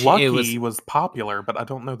like Lucky was popular, but I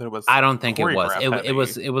don't know that it was. I don't think it was.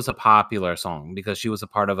 choreograph It was a popular song because she was a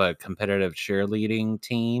part of a competitive cheerleading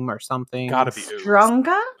team or something. Gotta be Oops.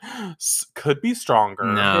 Stronger? Could be stronger.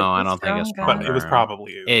 No, Could I be don't think it's stronger. stronger. But it was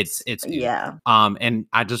probably Oops. It's Oops. Yeah. And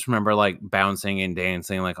I just remember like bouncing and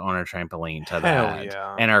dancing like on her trampoline to Hell that.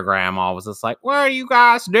 yeah. And her grandma was just like, "What are you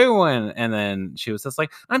guys doing?" And then she was just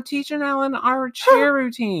like, "I'm teaching Ellen our cheer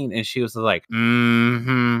routine." And she was just like,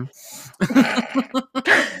 "Mm-hmm."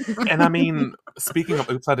 And I mean, speaking of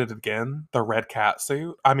Oops, I Did It Again, the red cat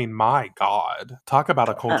suit. I mean, my God. Talk about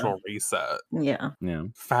a cultural reset. Yeah. Yeah.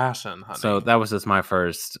 Fashion, honey. So that was just my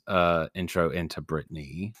first intro into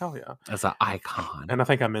Britney Hell yeah. as an icon. And I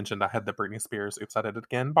think I mentioned I had the Britney Spears Oops, I Did It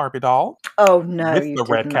Again Barbie doll. Oh no, with you the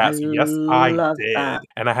red didn't. cat suit. Yes, I love did. that.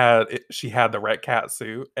 And she had the red cat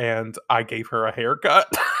suit, and I gave her a haircut.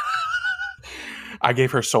 I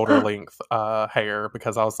gave her shoulder length hair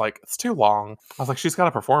because I was like, it's too long. I was like, she's got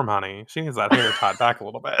to perform, honey. She needs that hair tied back a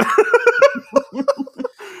little bit.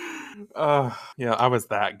 Yeah, I was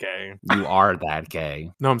that gay. You are that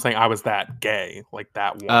gay. No, I'm saying I was that gay, like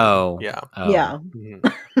that one. Oh. Yeah. Oh. Yeah.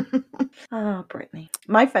 Mhm. Oh, Britney.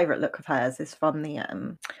 My favourite look of hers is from the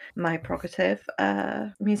My Prerogative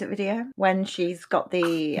music video when she's got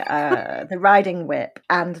the riding whip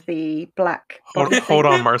and the black. Hold bodysuit.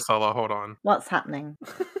 on, Marcella. Hold on. What's happening?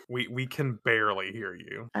 We can barely hear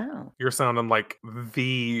you. Oh. You're sounding like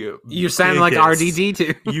the You sound like biggest-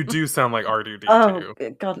 RDD2. You do sound like R2D2. Oh,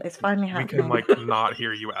 God, it's finally We happening. can like not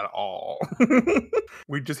hear you at all.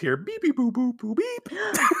 We just hear beep beep boop boop boop beep.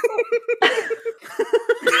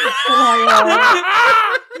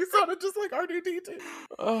 You sounded just like R2D2.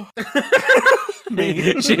 Oh.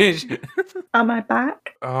 Me. Am I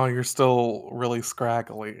back? Oh, you're still really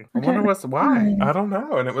scraggly. I wonder what's why. I don't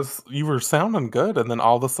know. And it was you were sounding good, and then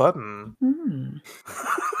all of a sudden, Hmm.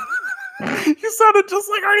 you sounded just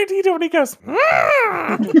like R2D2 when he goes.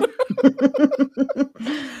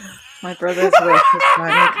 My brother's wish has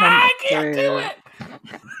finally come I can't do true. it.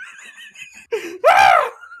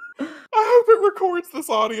 I hope it records this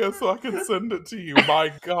audio so I can send it to you.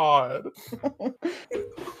 My God.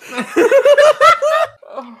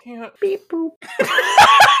 Oh, I can't. Beep boop.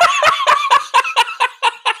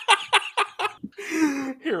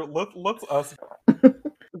 Here, let's us.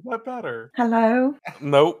 Is that better? Hello.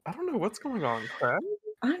 Nope. I don't know what's going on, Craig.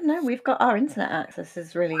 I don't know. We've got our internet access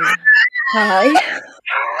is really high.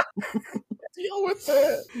 Deal with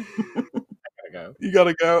it. Go. You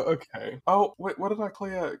gotta go? Okay. Oh, wait, what did I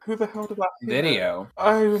click? Who the hell did I hit? Video.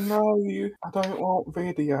 Oh, no, I don't want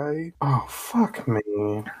video. Oh, fuck me.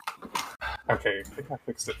 Okay, I think I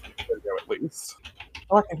fixed it for video at least.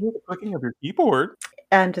 Oh, I can hear the clicking of your keyboard.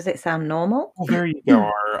 Does it sound normal? Well, there you go.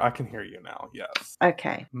 I can hear you now, yes.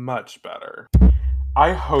 Okay. Much better.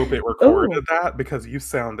 I hope it recorded that because you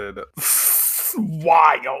sounded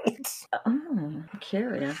wild. Oh, I'm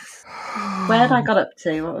curious. Where'd I got up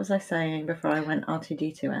to? What was I saying before I went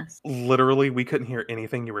R2D2S? Literally, we couldn't hear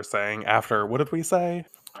anything you were saying after, what did we say?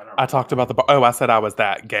 I talked about I said I was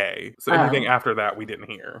that gay. So anything after that, we didn't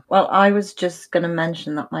hear. Well, I was just going to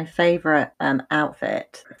mention that my favorite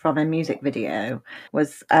outfit from a music video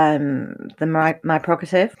was the My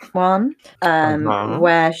Prerogative one,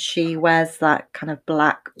 where she wears that kind of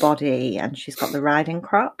black body and she's got the riding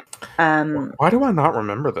crop. Why do I not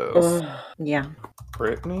remember this? Yeah.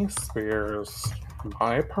 Britney Spears,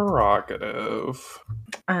 My Prerogative.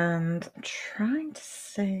 And I'm trying to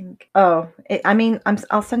think. Oh,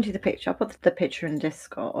 I'll send you the picture. I'll put the picture in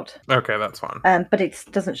Discord. Okay, that's fine. But it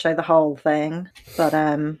doesn't show the whole thing. But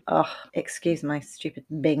excuse my stupid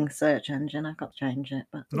Bing search engine. I've got to change it.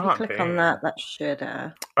 But if Not you click Bing. on that should.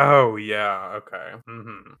 Oh yeah, okay.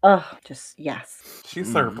 Mm-hmm. Just yes. She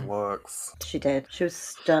served looks. She did. She was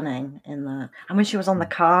stunning in that. And when she was on the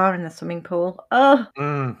car in the swimming pool,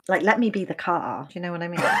 like let me be the car. Do you know what I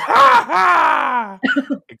mean?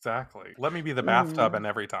 Exactly. Let me be the bathtub and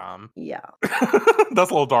every time. Yeah.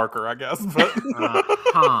 That's a little darker, I guess. But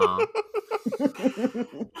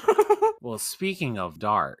Well, speaking of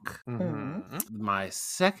dark, my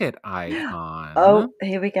second icon. Oh,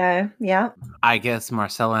 here we go. Yeah. I guess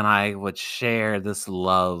Marcella and I would share this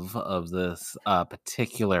love of this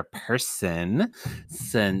particular person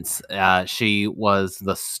since she was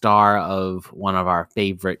the star of one of our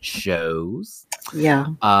favorite shows. Yeah.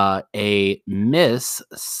 A Miss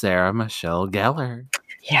Sarah Michelle Gellar.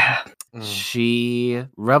 Yeah. She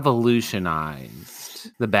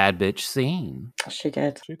revolutionized the bad bitch scene. She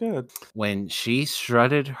did. She did. When she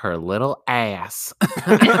strutted her little ass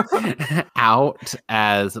out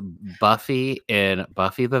as Buffy in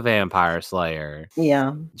Buffy the Vampire Slayer.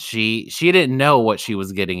 Yeah. She didn't know what she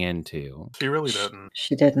was getting into. She really didn't.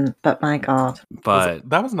 She didn't, but my God. But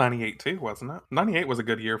that was 98 too, wasn't it? 98 was a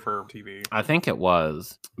good year for TV. I think it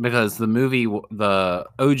was because the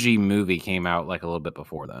OG movie came out like a little bit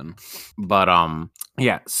before then. But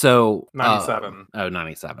yeah, so 97.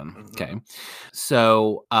 97. Okay.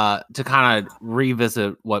 So to kind of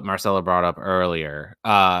revisit what Marcella brought up earlier,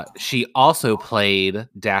 she also played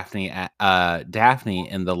Daphne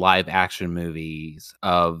in the live action movies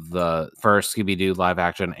of the first Scooby-Doo live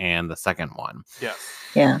action and the second one. Yes.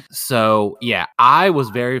 Yeah. So yeah, I was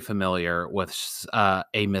very familiar with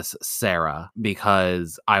a Miss Sarah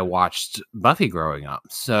because I watched Buffy growing up.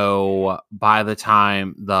 So by the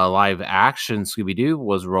time the live action Scooby-Doo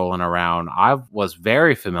was rolling around, I was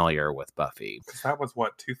very familiar with Buffy. That was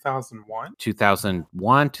what, 2001?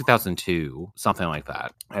 2001, 2002, something like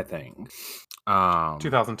that, I think.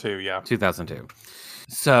 2002, yeah. 2002.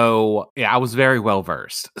 So yeah, I was very well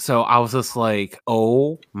versed. So I was just like,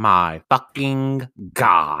 oh my fucking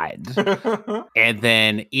God. And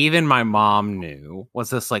then even my mom knew, was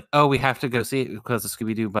just like, oh, we have to go see it because of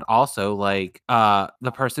Scooby-Doo. But also like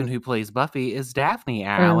the person who plays Buffy is Daphne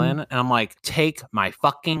Allen. And I'm like, take my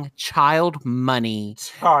fucking child money me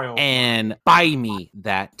Child. and buy me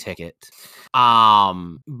that ticket.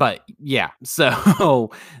 But yeah,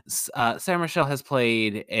 so Sarah Michelle has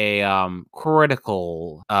played a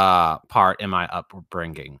critical part in my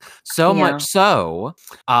upbringing. So Yeah. much so,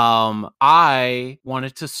 I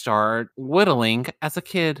wanted to start whittling as a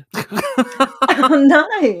kid.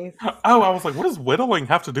 Oh, nice. Oh, I was like, what does whittling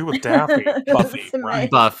have to do with Daphne? Buffy, That's right? amazing.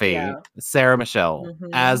 Buffy, Yeah. Sarah Michelle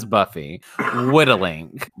as Buffy,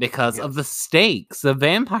 whittling because of the stakes, the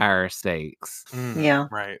vampire stakes. Yeah.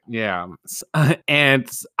 Right. Yeah. And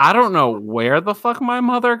I don't know where the fuck my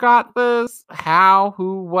mother got this, how,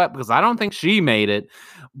 who, what, because I don't think she made it,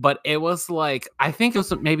 but it was like, I think it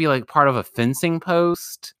was maybe like part of a fencing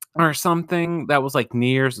post or something that was like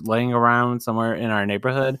laying around somewhere in our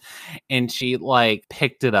neighborhood, and she like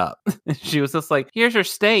picked it up. She was just like, "Here's your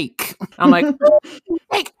steak." I'm like,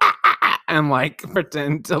 "Steak!" And like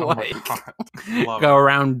pretend to go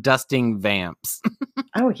around dusting vamps.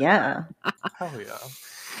 Oh yeah. Hell yeah.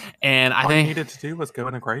 And I All think you needed to do was go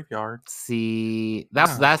in a graveyard. See,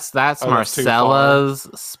 that's Yeah. that's Oh, that's too far. Marcella's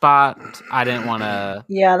spot. I didn't want to.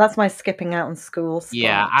 Yeah, that's my skipping out in school spot.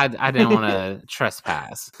 Yeah, I didn't want to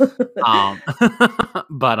trespass.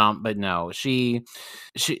 But no, she's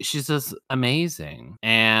just amazing,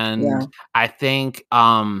 and Yeah. I think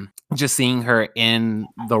just seeing her in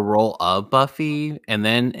the role of Buffy and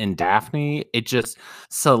then in Daphne, it just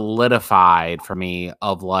solidified for me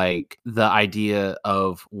of like the idea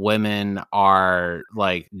of women are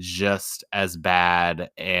like just as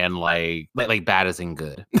bad and like bad as in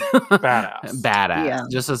good. Badass. Yeah.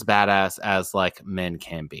 Just as badass as like men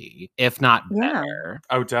can be, if not Yeah. better.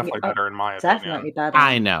 Oh, definitely Yeah, better in my opinion. Definitely better.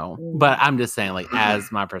 I know, but I'm just saying, like,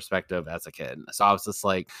 as my perspective as a kid. So I was just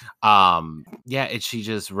like, she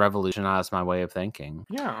just revolutionized my way of thinking.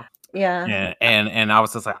 Yeah. Yeah. And I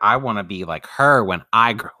was just like, I want to be like her when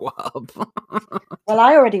I grow up. Well,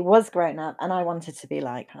 I already was grown up and I wanted to be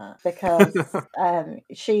like her because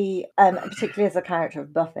she, particularly as a character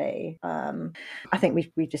of Buffy, I think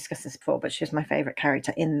we've discussed this before, but she's my favourite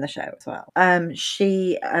character in the show as well.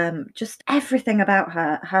 She just everything about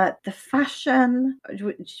her the fashion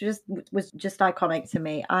was just iconic to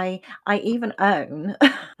me. I even own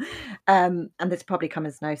and this probably comes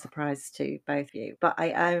as no surprise to both of you, but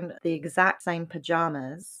I own the exact same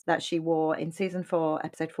pajamas that she wore in season 4,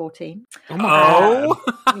 episode 14. Oh my god.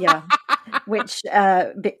 Yeah, which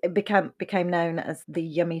became known as the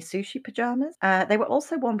yummy sushi pajamas. They were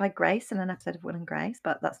also worn by Grace in an episode of Will and Grace,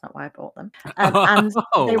 but that's not why I bought them. And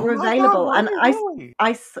they were available, and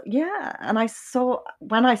I saw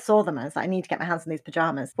when I saw them, I was like, I need to get my hands on these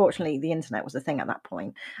pajamas. Fortunately, the internet was a thing at that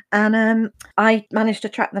point, and I managed to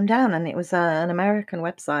track them down, and it was an American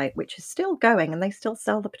website which is still going, and they still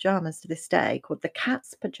sell the pajamas to this day, called the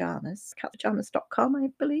Cat's Pajamas, catpajamas.com, I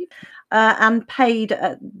believe, and paid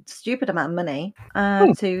a stupid amount of money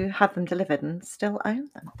to have them delivered, and still own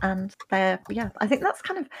them. And I think that's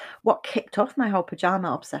kind of what kicked off my whole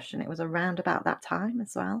pajama obsession. It was around about that time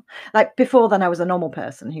as well. Like before then, I was a normal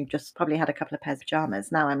person who just probably had a couple of pairs of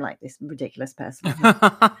pajamas. Now I'm like this ridiculous person who,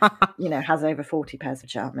 has over 40 pairs of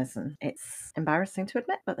pajamas, and it's embarrassing to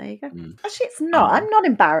admit, but there you go. Actually, it's not. I'm not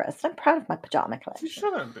embarrassed. I'm proud of my pajama collection. You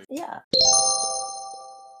shouldn't be. Yeah.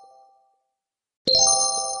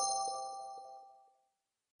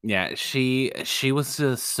 Yeah, she was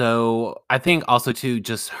just so, I think also too,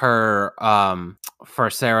 just her for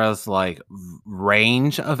Sarah's like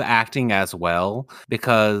range of acting as well,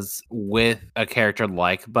 because with a character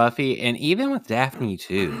like Buffy, and even with Daphne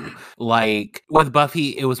too, like with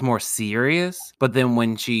Buffy it was more serious, but then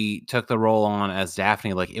when she took the role on as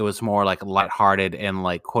Daphne, like it was more like lighthearted and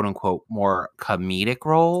like quote unquote more comedic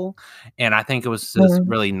role, and I think it was just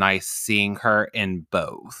really nice seeing her in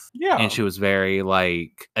both. Yeah. And she was very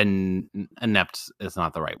like inept is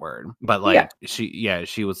not the right word, but like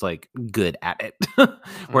she was like good at it.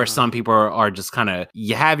 Where some people are just kind of,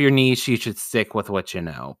 you have your niche, you should stick with what you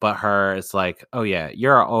know, but her is like, oh yeah,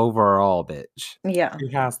 you're an overall bitch. Yeah, she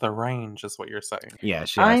has the range is what you're saying. Yeah,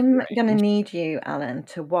 she has I'm gonna need you, Alan,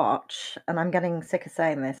 to watch, and I'm getting sick of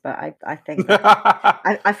saying this, but I think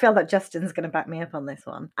I feel that Justin's gonna back me up on this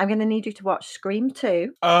one. I'm gonna need you to watch Scream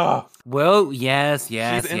 2. Oh well, yes,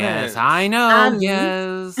 I know. And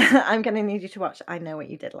yes, I'm gonna need you to watch I Know What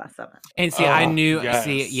You Did Last Summer. And see, I knew.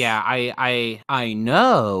 See, yeah, I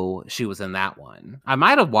know she was in that one. I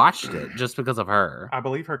might have watched it just because of her. I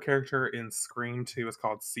believe her character in Scream 2 is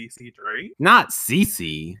called Cece Drake. Not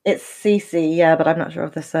Cece. It's Cece, yeah, but I'm not sure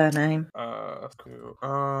of the surname.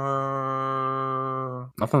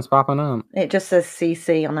 Nothing's popping up. It just says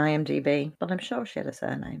Cece on IMDb, but I'm sure she had a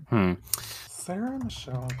surname. Sarah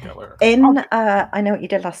Michelle Gellar. In I Know What You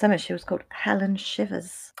Did Last Summer, she was called Helen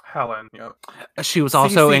Shivers. Helen, yep. She was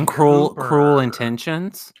also Cece in Cruel Cooper.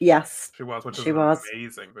 Intentions. Yes, She was, which is she an was.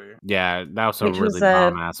 amazing movie. Yeah, that was a Which was really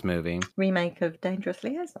a bomb-ass movie. remake of Dangerous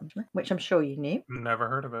Liaisons, which I'm sure you knew. Never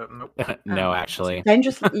heard of it. Nope. No, actually.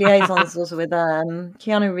 Dangerous Liaisons was with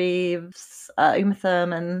Keanu Reeves, Uma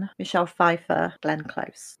Thurman, Michelle Pfeiffer, Glenn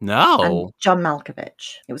Close, and No. John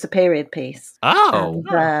Malkovich. It was a period piece. Oh.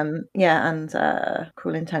 And,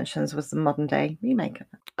 Cruel Intentions was the modern day remake of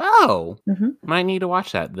it. Oh. hmm Might need to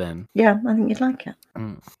watch that then. Yeah, I think you'd like it.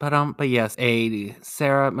 But yes, a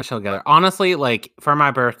Sarah Michelle Gellar. Honestly, like for my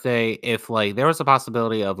birthday, if like there was a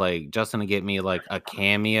possibility of like Justin to get me like a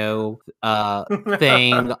cameo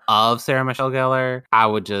thing of Sarah Michelle Gellar, I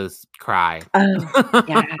would just cry. Oh,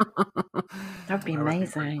 yeah. That would be That would be pretty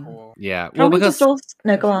amazing. cool. Yeah. Can Well, we because just also...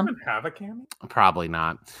 No, Does go she on. even have a cameo? probably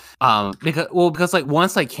not. Because like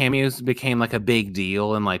once like cameos became like a big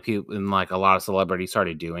deal and like people and like a lot of celebrities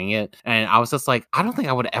started doing it, and I was just like, I don't think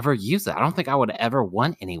I would ever use it. I don't think I would ever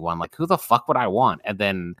want anyone. Like, who the fuck would I want? And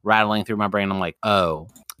then rattling through my brain, I'm like, oh,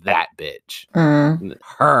 that bitch.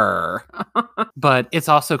 Her. But it's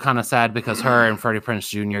also kind of sad because her and Freddie Prinze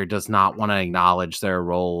Jr. does not want to acknowledge their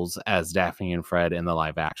roles as Daphne and Fred in the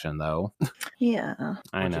live action, though. Yeah.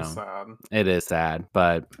 I Which know. is sad. It is sad,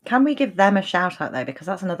 but Can we give them a shout out though? Because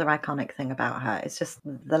that's another iconic thing about her. It's just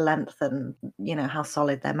the length and, how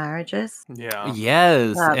solid their marriage is. Yeah.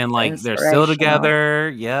 yes, That's and like they're still inspirational. together.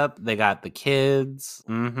 Yep, they got the kids.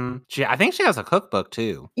 I think she has a cookbook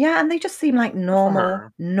too. Yeah, and they just seem like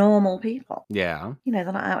her. normal people. Yeah, They're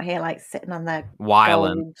not out here like sitting on their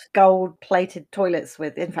Wyland. gold plated toilets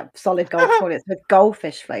with, in fact, solid gold toilets with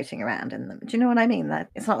goldfish floating around in them. Do you know what I mean?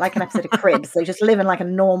 It's not like an episode of Cribs. They just live in like a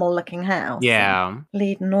normal looking house. Yeah,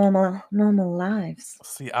 Lead normal lives.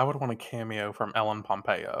 See, I would want a cameo from Ellen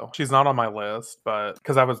Pompeo. She's not on my list, but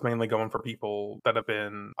because I was mainly going for people that have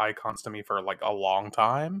been icons to me for like a long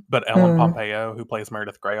time. But Ellen Pompeo, who plays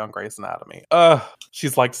Meredith Grey on Grey's Anatomy,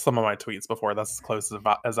 she's liked some of my tweets before. That's as close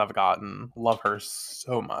as I've gotten. Love her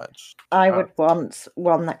so much. I would want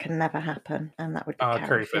one that can never happen, and that would be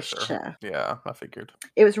Carrie Fisher. Yeah, I figured.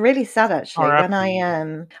 It was really sad actually when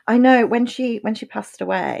R.I.P. I know when she passed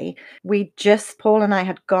away. Paul and I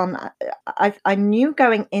had gone. I knew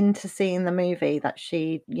going into seeing the movie that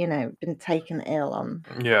she'd been taken ill on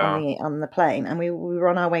the plane, and we were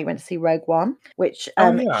on our way. Went to see Rogue One, which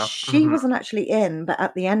she wasn't actually in, but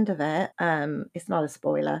at the end of it, it's not a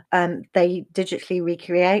spoiler. They digitally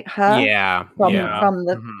recreate her from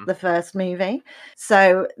the first movie,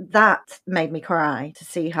 so that made me cry to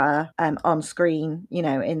see her on screen,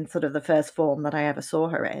 in sort of the first form that I ever saw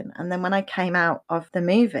her in. And then when I came out of the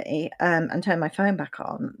movie and turned my phone back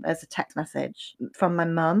on, there's a text message from my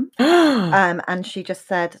mum, and she just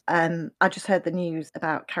said, I just heard the news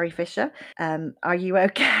about Carrie Fisher. Are you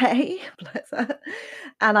okay? Bless her.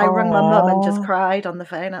 And I rang my mum and just cried on the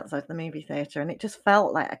phone outside the movie theatre, and it just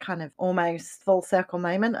felt like a kind of almost full circle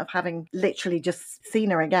moment of having literally just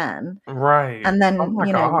seen her again. Right. And then,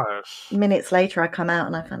 gosh. minutes later I come out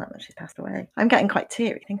and I found out that she's passed away. I'm getting quite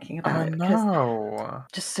teary thinking about it. No.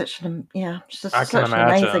 Just such an imagine.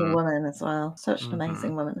 amazing woman as well. Such an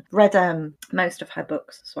amazing woman. Read most of her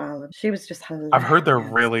books as well, and she was just hilarious. I've heard they're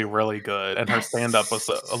really, really good, and her stand-up was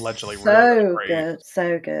allegedly so really great. good,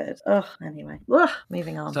 so good. Ugh. Anyway,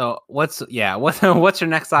 moving on. So what's your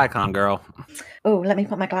next icon, girl? Oh, let me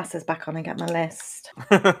put my glasses back on and get my list.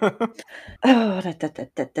 So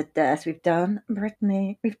we've done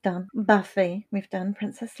Britney, we've done Buffy, we've done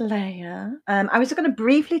Princess Leia. I was going to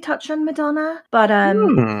briefly touch on Madonna, but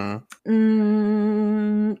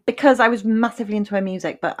because I was massively into her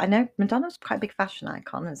music, but I know Madonna's quite a big fashion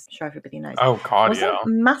icon, as I'm sure everybody knows. Oh God, I wasn't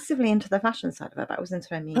massively into the fashion side of her, but I was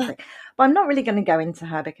into her music. But I'm not really going to go into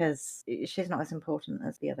her because she's not as important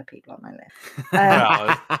as the other people on my list.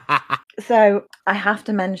 So I have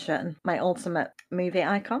to mention my ultimate movie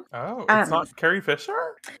icon. Oh, it's not Carrie Fisher?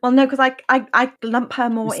 Well, no, because I lump her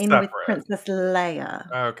more in with Princess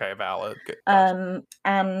Leia. Okay, valid. And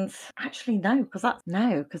actually no,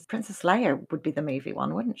 because Princess Leia would be the movie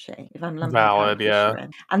one, wouldn't she? If I'm lumping valid, Carrie Fisher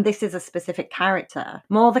in. And this is a specific character,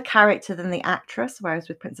 more the character than the actress. Whereas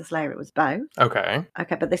with Princess Leia, it was both. Okay,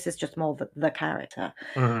 but this is just more the character.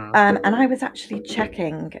 And I was actually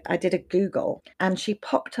checking. I did a Google, and she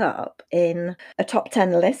popped up in a top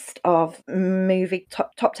 10 list of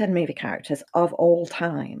top 10 movie characters of all time.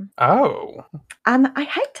 time. Oh. And I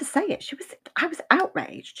hate to say it, I was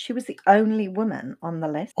outraged. She was the only woman on the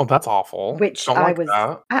list, Well, that's awful. which Don't I like was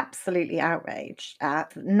that. absolutely outraged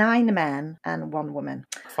at. 9 men and 1 woman.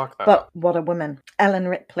 Fuck that. But what a woman. Ellen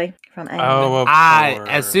Ripley from Alien. Oh, of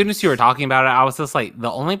As soon as you were course. talking about it, I was just like,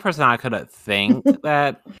 the only person I could think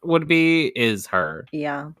that would be is her.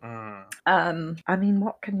 Yeah. Mm. I mean,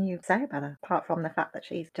 what can you say about her apart from the fact that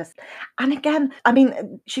she's just, and again, I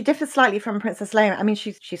mean, she differs slightly from Princess Leia. I mean,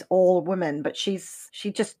 she's all woman, but she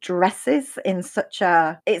just dresses in such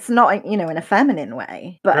a, it's not, you know, in a feminine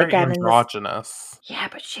way, but Very again, in this, androgynous. yeah,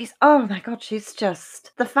 but she's, oh my God, she's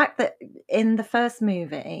just, the fact that in the first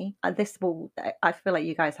movie, I feel like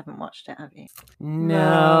you guys haven't watched it, have you?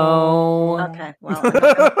 No. Okay, well,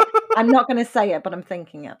 I'm not going to say it, but I'm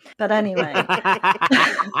thinking it. But anyway,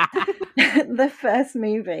 the first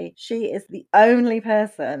movie, she is the only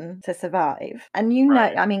person to survive. And you know,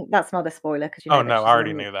 Right. I mean, that's not a spoiler because you know Oh that no, she's I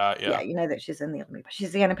already in- knew that. Yeah, Yeah. you know that she's in the other movie. But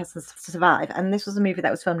she's the only person to survive. And this was a movie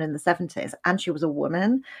that was filmed in the 70s, and she was a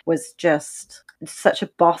woman, was just such a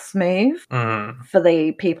boss move Mm. for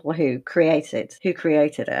the people who created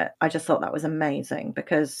it. I just thought that was amazing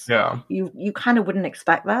because Yeah. you kind of wouldn't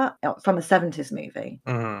expect that from a 70s movie.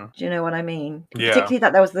 Mm. Do you know what I mean? Yeah. Particularly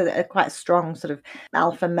that there was quite a strong sort of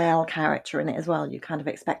alpha male character in it as well. You kind of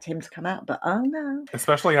expect him to come out, but oh no.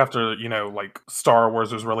 Especially after, you know, like Star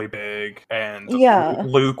Wars was really big and Yeah.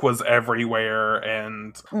 Luke was everywhere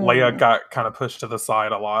and Leia got kind of pushed to the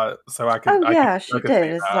side a lot. So I could. Oh I yeah, could, she I could see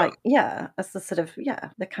did. It's that. like, yeah, that's the sort of, yeah,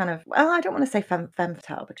 the kind of, well, I don't want to say femme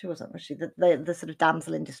fatale, but she wasn't, was she? The sort of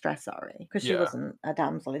damsel in distress, sorry, because she Yeah. wasn't a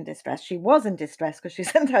damsel in distress. She was in distress because she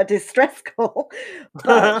sent her distress call,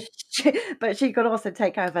 but she could also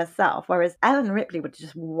take care of herself. Whereas Ellen Ripley would have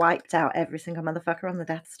just wiped out every single motherfucker on the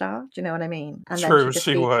Death Star. Do you know what I mean? And True, then she'd just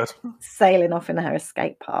she be would. sailing off in her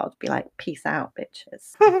escape pod, be like, peace out,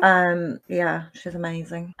 bitches. Yeah, she's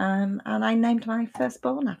amazing. And I named my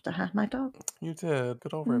firstborn after her, my dog. You did.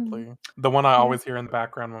 Good old Mm. Ripley. The one I Yeah. always hear in the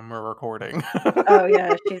background when we're recording. Oh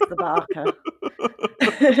yeah, she's the barker.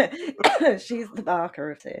 She's the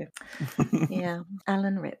barker of two. Yeah,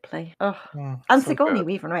 Ellen Ripley. Oh, Mm, and so Sigourney good.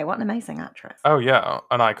 Weaver, right? What an amazing actress. Oh yeah,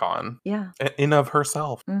 an icon Yeah, in of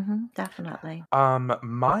herself. definitely.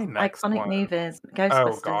 My next Iconic one. movies. Oh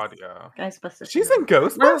Ghostbusters. god, yeah. Ghostbusters. She's is in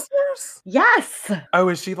amazing. Ghostbusters? Yes. Oh,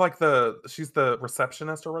 is she like she's the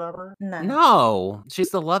receptionist or whatever? No. No, she's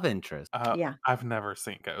the love interest. Yeah. I've never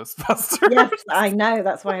seen Ghostbusters. Yes, I know.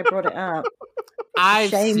 That's why I brought it up.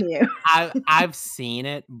 Shame you. I've seen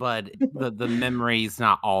it, but the memory's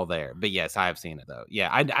not all there. But yes, I have seen it though. Yeah,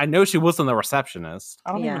 I know she wasn't the receptionist.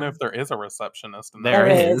 I don't even know Yeah. if there is a receptionist in There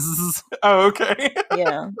There is. Oh, okay.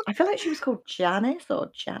 Yeah, I feel like she was called Janice or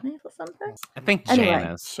something. I think Anyway.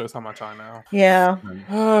 Janice. Shows how much I know. Yeah.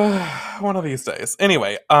 One of these days.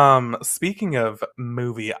 Anyway, speaking of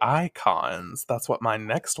movie icons, that's what my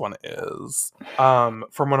next one is. From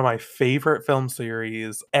one of my favorite film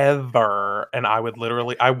series ever, and I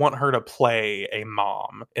want her to play a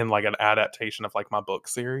mom in like an adaptation of like my book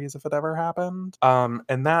series if it ever happened.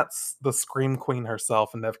 And that's the Scream Queen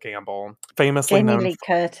herself, Neve Campbell, famously Jamie known. Lee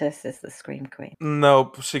Curtis is the Scream Queen.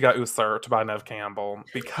 Nope, she got usurped by Neve Campbell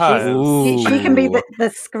because She can be Ooh. the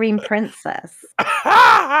Scream Princess.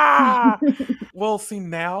 Well, see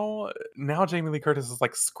now Jamie Lee Curtis is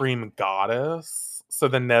like Scream Goddess, so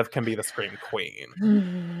then Neve can be the Scream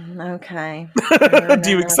Queen. Okay. Do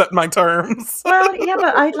you accept my terms? Well, yeah,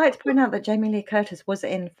 but I'd like to point out that Jamie Lee Curtis was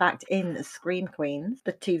in fact in Scream Queens,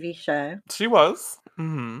 the TV show. She was.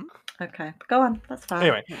 Mm-hmm. Okay, go on. That's fine.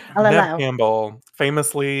 Anyway, I'll Neve allow. Campbell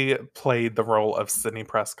famously played the role of Sidney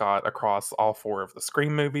Prescott across all 4 of the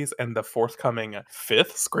Scream movies and the forthcoming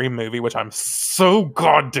 5th Scream movie, which I'm so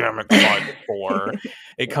goddamn excited for.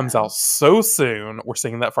 It comes out so soon. We're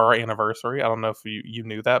seeing that for our anniversary. I don't know if you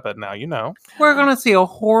knew that, but now you know. We're gonna see a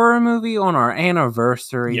horror movie on our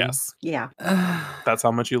anniversary. Yes. Yeah. That's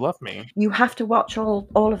how much you love me. You have to watch all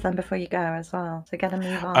of them before you go as well. So get a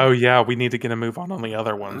move on. Oh yeah, we need to get a move on the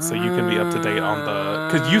other one so you can be up to date on the,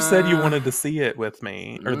 because you said you wanted to see it with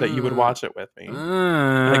me, or that you would watch it with me,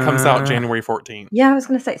 and it comes out January 14th. Yeah, I was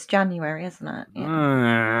going to say it's January, isn't it?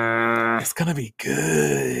 Yeah. It's gonna be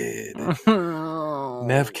good.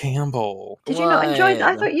 Neve Campbell. Did you not enjoy it?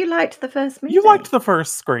 I thought you liked the first movie. You liked the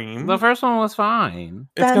first Scream. The first one was fine.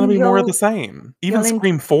 It's Then gonna be more of the you'll- same. Even you'll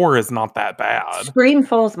Scream 4 is not that bad. Scream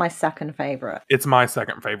 4's my second favorite. It's my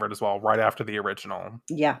second favorite as well, right after the original.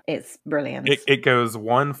 Yeah, it's brilliant. It goes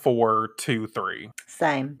 1, 4, 2, 3.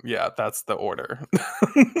 Same. Yeah, that's the order.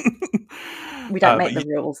 We don't but make the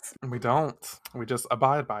rules. We don't. We just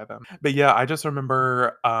abide by them. But yeah, I just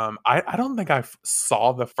remember I don't think I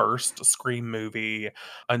saw the first Scream movie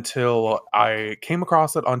until I came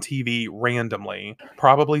across it on TV randomly,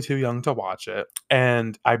 probably too young to watch it.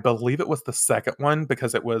 And I believe it was the second one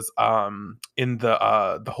because it was in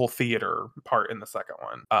the whole theater part in the second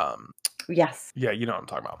one. Yes. Yeah, you know what I'm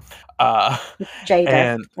talking about. Jada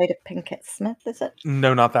and Pinkett Smith, is it?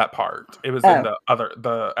 no, not that part. It was in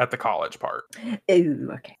at the college part. Ooh,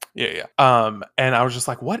 okay. Yeah. And I was just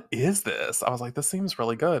like, what is this? I was like, this seems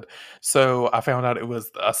really good. So I found out it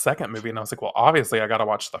was a second movie, and I was like, well, obviously I gotta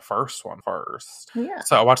watch the first one first. Yeah.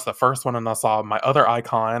 So I watched the first one and I saw my other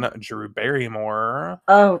icon, Drew Barrymore.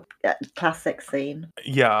 Oh, classic scene.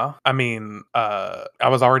 Yeah. I mean, I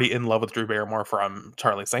was already in love with Drew Barrymore from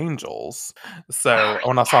Charlie's Angels. So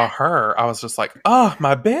when I saw her, I was just like, oh,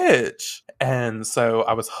 my bitch. And so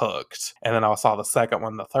I was hooked. And then I saw the second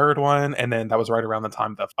one, the third one, and then that was right around the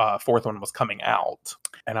time the fourth one was coming out.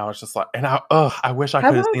 And I was just like, I wish I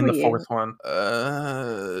could have seen the fourth one.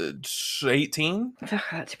 18?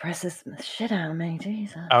 That depresses the shit out of me,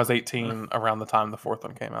 Jesus. I was 18 around the time the fourth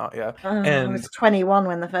one came out, yeah. I was 21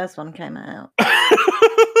 when the first one came out.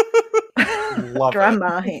 Love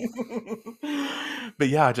Grandma. But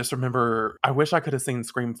yeah, I just remember I wish I could have seen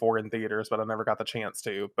Scream 4 in theaters, but I never got the chance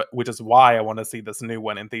to. But which is why I want to see this new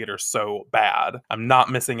one in theaters so bad. I'm not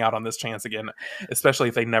missing out on this chance again, especially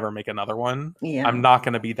if they never make another one. Yeah. I'm not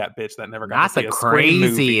going to be that bitch that never got Not to see the a Scream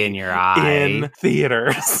movie crazy in your eye. in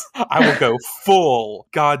theaters. I will go full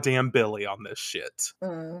goddamn Billy on this shit.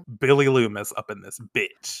 Billy Loomis up in this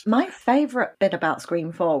bitch. My favorite bit about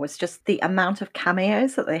Scream 4 was just the amount of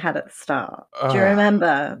cameos that they had at the start. Do you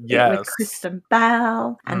remember? Yes. With Kristen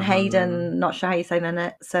Bell and Hayden, not sure how you say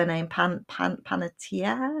their surname,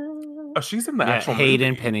 Panettiere? Oh, she's in the actual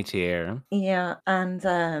Hayden movie. Panettiere. Yeah, and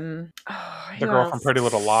the girl from Pretty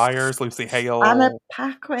Little Liars, Lucy Hale, Anna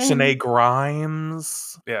Paquin, Shanae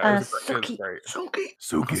Grimes. Yeah, it was great.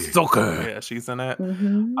 Suki. Yeah, she's in it.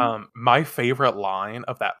 Mm-hmm. My favorite line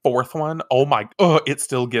of that fourth one, it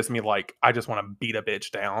still gives me like I just want to beat a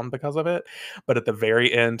bitch down because of it. But at the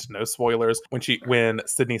very end, no spoilers, when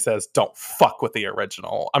Sydney says, "Don't fuck with the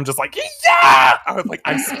original," I'm just like, yeah!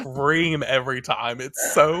 I scream every time.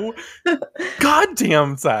 It's so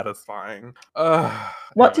goddamn satisfying.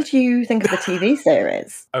 What did you think of the TV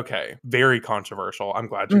series? Okay, very controversial. I'm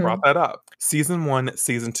glad you brought that up. Season 1,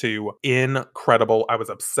 season 2, incredible. I was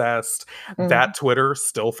obsessed. That Twitter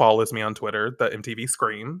still follows me on Twitter, the MTV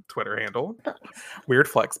Scream Twitter handle. Weird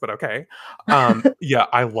flex, but okay. Yeah,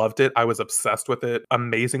 I loved it. I was obsessed with it.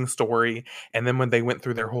 Amazing story. And then when they went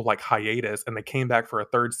through their whole like hiatus and they came back for a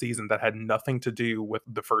third season that had nothing to do with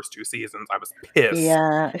the first two seasons, I was pissed.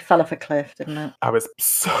 Yeah, it fell off a cliff, didn't it? I was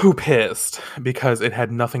so pissed because it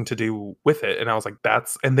had nothing to do with it. And I was like,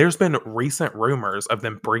 and there's been recent rumors of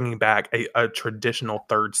them bringing back a traditional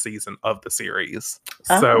third season of the series.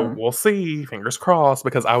 So we'll see, fingers crossed,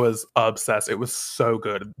 because I was obsessed. It was so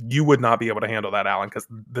good. You would not be able to handle that, Alan, because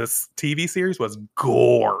this TV series was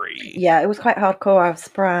gory. Yeah, it was quite hardcore. I was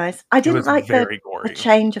surprised. I didn't like the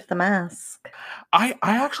change of the mask. I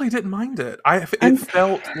actually didn't mind it. It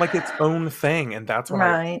felt like its own thing, and that's what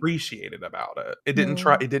I appreciated about it. It didn't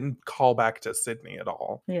it didn't call back to Sydney at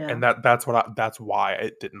all. Yeah. And that's why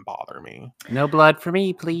it didn't bother me. No blood for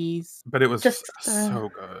me, please. But it was just so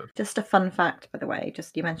good. Just a fun fact, by the way.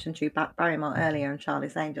 You mentioned Drew Barrymore earlier in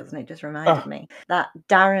Charlie's Angels, and it just reminded me that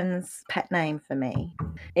Darren's pet name for me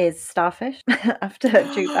is Starfish after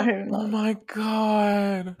Drew Barrymore. Oh my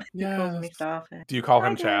god! He calls me Starfish. Do you call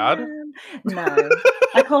him Chad? No,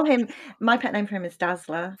 I call him. My pet name for him is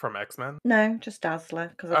Dazzler from X-Men. No, just Dazzler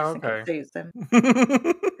because I just think it suits him.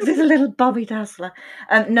 He's a little Bobby Dazzler.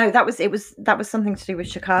 No, that was something to do with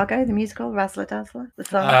Chicago, the musical Razzler Dazzler. The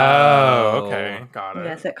song. Oh, okay, got it.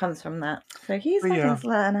 Yes, it comes from that. So he's my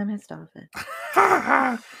Dazzler and I'm his Starfish.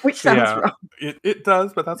 Which sounds wrong. It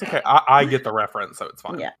does, but that's okay. I get the reference, so it's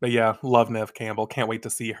fine. Yeah. But yeah, love Neve Campbell. Can't wait to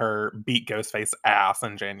see her beat Ghostface ass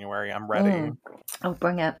in January. I'm ready. Oh,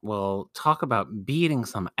 bring it. We'll talk about beating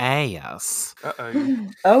some ass.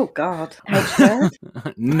 Oh God.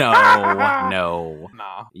 No.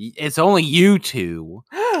 Nah. It's only you two.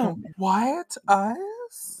 What?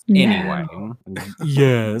 Us? Anyway.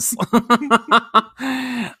 Yes.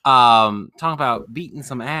 Talking about beating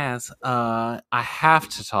some ass, I have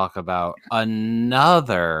to talk about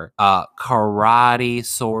another karate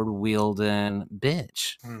sword wielding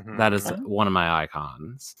bitch. Mm-hmm. That is one of my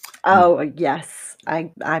icons. Oh yes,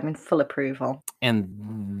 I'm in full approval. And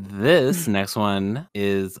this next one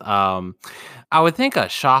is I would think a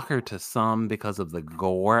shocker to some because of the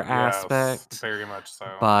gore aspect. Very much so.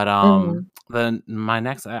 But my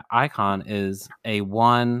next icon is a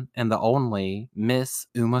one and the only Miss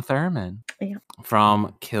Uma Thurman. Yeah.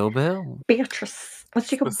 from Kill Bill. Beatrice. What's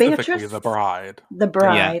she called? Specifically, Beatrice? the bride. The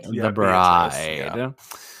bride. Yeah, the Beatrice, yeah. bride.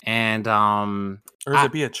 And Or is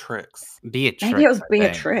it Beatrix? Beatrix. Maybe it was I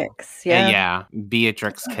think. Beatrix. Yeah. Yeah,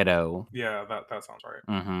 Beatrix Kiddo. Yeah, that sounds right.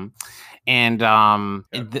 Mm-hmm. And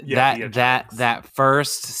that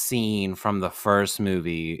first scene from the first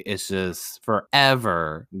movie is just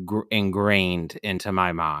forever ingrained into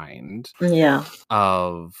my mind. Yeah.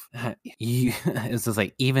 Of you, it's just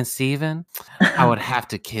like, even Steven, I would have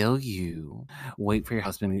to kill you. Wait for your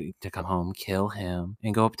husband to come home, kill him,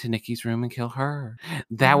 and go up to Nikki's room and kill her.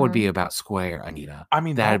 That would be about Square, Anita. I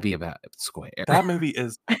mean, that'd be about Square. That movie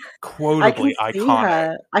is quotably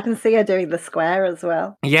iconic. I can see her doing the Square as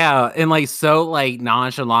well. Yeah, and like so like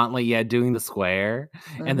nonchalantly, doing the Square,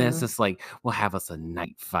 and then it's just like, we'll have us a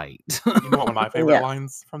night fight. You know what one of my favorite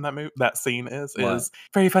lines from that scene is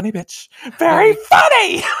very funny, bitch. Very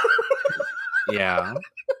funny. Yeah.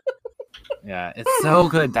 Yeah, it's so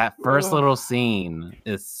good. That first little scene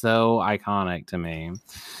is so iconic to me.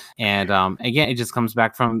 And again, it just comes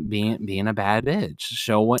back from being a bad bitch,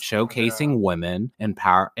 showcasing women in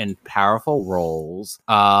powerful roles,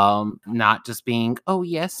 not just being, oh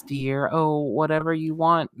yes dear, oh whatever you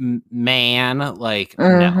want, man. Like,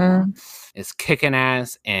 no, it's kicking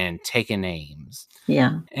ass and taking names.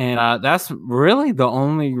 Yeah, and that's really the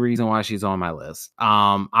only reason why she's on my list.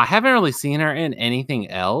 I haven't really seen her in anything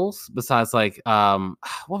else besides like what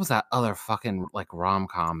was that other fucking like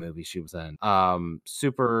rom-com movie she was in?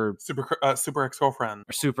 Super Ex-Girlfriend.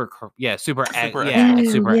 Super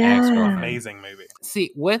Ex-Girlfriend. Amazing movie.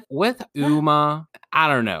 See, with Uma, I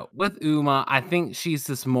don't know. With Uma, I think she's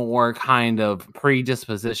just more kind of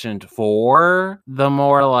predispositioned for the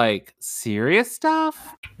more like serious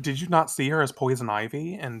stuff. Did you not see her as Poison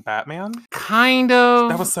Ivy in Batman? Kind of.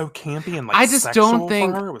 That was so campy and like I just don't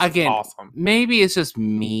think, for her. It was again, awesome. Maybe it's just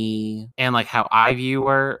me and like how I view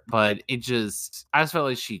her, but I just felt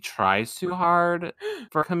like she tries too hard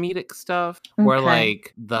for comedic stuff. Where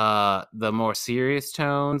like the more serious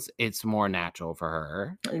tones, it's more natural for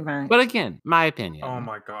her. Right. But again, my opinion. Oh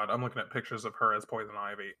my god, I'm looking at pictures of her as Poison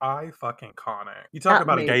Ivy. Iconic. You talk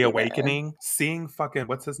about a gay awakening. Seeing fucking,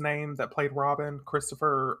 what's his name that played Robin?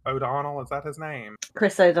 Christopher O'Donnell, is that his name?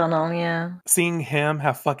 Chris O'Donnell, yeah. Seeing him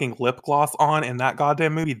have fucking lip gloss on in that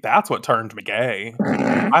goddamn movie, that's what turned me gay.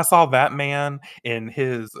 I saw that man in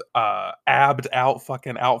his abbed out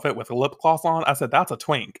fucking outfit with a lip gloss on. I said, that's a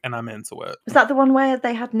twink, and I'm into it. Is that the one where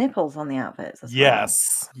they had nipples on the outfits as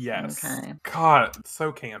yes. Well? Yes. Okay. God,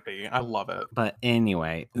 so campy. I love it. But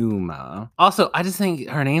anyway, Uma. Also, I just think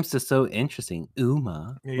her name's just so interesting.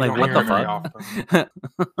 Uma. Yeah, like, what the fuck?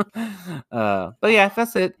 But yeah,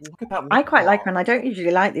 that's it. Look at that. I quite like her, and I don't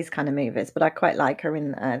usually like these kind of movies, but I quite like her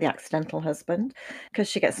in The Accidental Husband because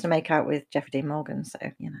she gets to make out with Jeffrey Dean Morgan, so,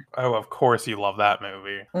 you know. Oh, of course you love that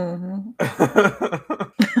movie.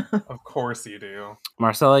 Of course you do.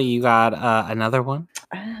 Marcella, you got another one?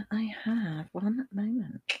 I have one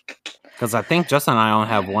moment. Because I think Justin and I only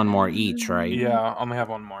have one more each, right? Yeah, I only have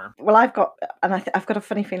one more. Well, I've got a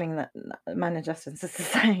funny feeling that mine and Justin's is the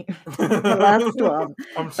same. The last one.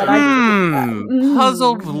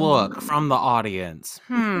 Puzzled look from the audience.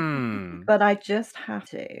 But I just have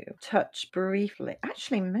to touch briefly.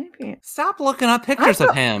 Actually, maybe. Stop looking up pictures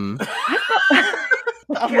of him.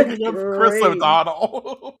 I'm looking up Chris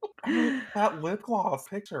O'Donnell. That lip gloss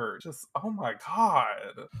picture, just, oh my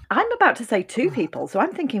god. I'm about to say two people, so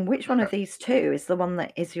I'm thinking which one of these two is the one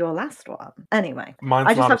that is your last one. Anyway, mine's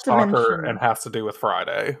I just not have a stalker to mention... and has to do with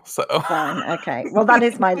Friday. So fine, okay. Well,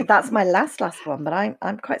 that's my last one, but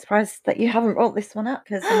I'm quite surprised that you haven't brought this one up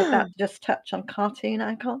because I'm about to just touch on cartoon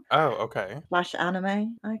icon. Oh, okay. /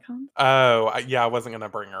 anime icon. Oh, I wasn't gonna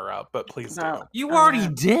bring her up, but please do. You already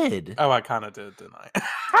did. Oh, I kind of did, didn't I?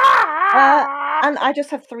 And I just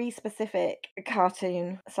have 3 specific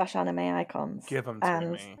cartoon / anime icons. Give them to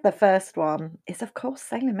me. The first one is, of course,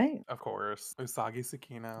 Sailor Moon. Of course. Usagi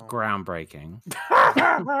Tsukino. Groundbreaking.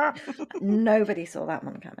 Nobody saw that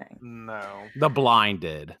one coming. No. The blind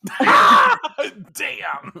did.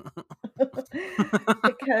 Damn.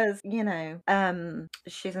 Because, you know,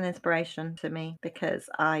 she's an inspiration to me because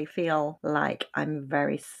I feel like I'm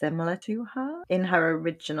very similar to her in her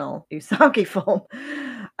original Usagi form.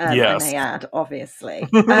 Yes. I may add, obviously.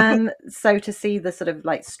 So to see the sort of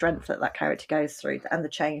like strength that character goes through and the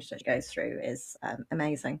change that she goes through is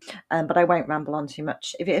amazing. But I won't ramble on too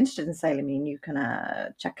much. If you're interested in Sailor Moon, you can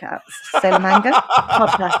check out Sailor Manga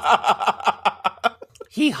podcast.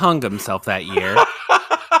 He hung himself that year.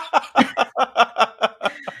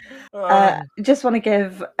 Just want to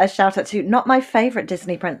give a shout out to not my favorite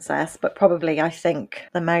Disney princess, but probably I think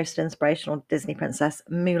the most inspirational Disney princess,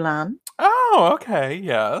 Mulan. Oh, Oh, okay.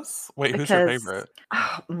 Yes. Wait, who's your because favorite?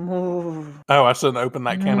 ooh, Oh, I shouldn't open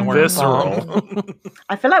that can of worms. Visceral.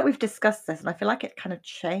 I feel like we've discussed this, and I feel like it kind of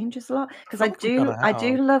changes a lot because I I feel like we do, kinda I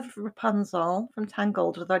do have. love Rapunzel from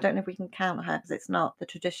Tangled, although I don't know if we can count her because it's not the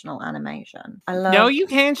traditional animation. I No, love. you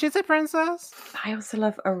can. She's a princess. I also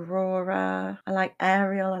love Aurora. I like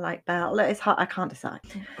Ariel. I like Belle. Look, it's hard. I can't decide.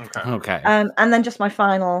 Okay. Okay. And then just my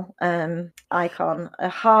final icon, a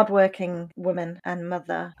hardworking woman and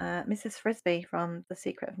mother, Mrs. Frisbee from The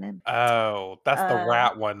Secret of NIMH. Oh, that's the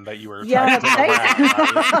rat one that you were Yeah, trying to rat,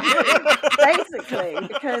 right? basically,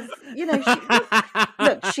 because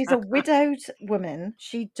look, she's a widowed woman.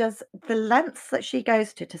 She does the lengths that she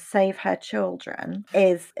goes to save her children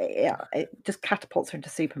is it just catapults her into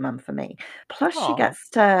Superman for me. Plus, she Aw. gets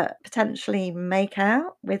to potentially make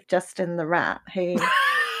out with Justin the rat, who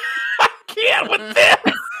I can't with this.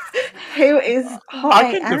 who is hot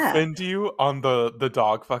I can AF. defend you on the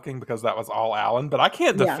dog fucking because that was all Alan, but I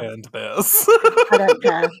can't Yeah. defend this. I don't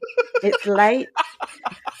care. It's late.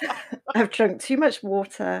 I've drunk too much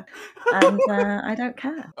water, and I don't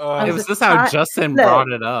care. I It was was a just how child- Justin Look. brought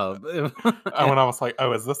it up. And when I was like,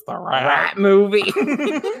 "Oh, is this the rat?" Rat movie.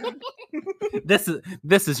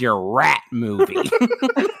 This is your rat movie.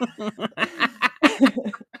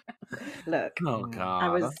 Look, Oh God.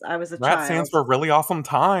 I was a Rat child. stands for really awesome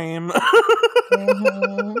time.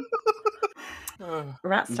 Mhm.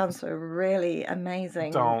 Rat stands for really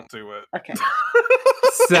amazing. Don't do it. Okay.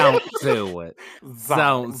 Don't do it.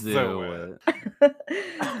 Don't do it.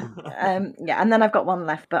 Yeah, and then I've got one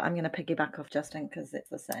left, but I'm going to piggyback off Justin because it's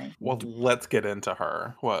the same. Well, let's get into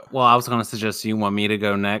her. What? Well, I was going to suggest you want me to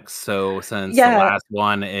go next. So since Yeah. the last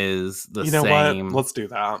one is the You know same, what? Let's do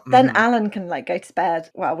that. Then Mhm. Alan can like go to bed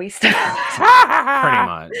while we start pretty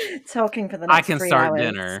much. talking for the next I can 3 start hours.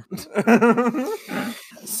 dinner.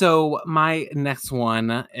 So my next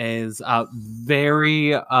one is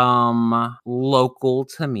very local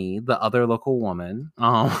to me, the other local woman.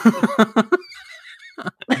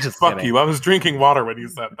 Just Fuck kidding. you. I was drinking water when you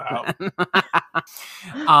said that.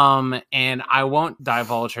 And I won't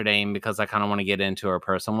divulge her name because I kind of want to get into her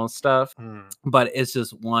personal stuff, but it's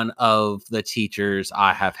just one of the teachers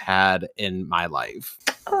I have had in my life.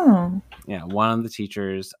 Oh. Yeah, one of the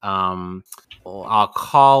teachers. I'll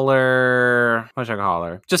call her. What should I call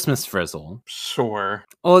her? Just Miss Frizzle. Sure.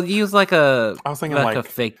 Well, use like a I was thinking like a like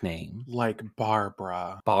fake name. like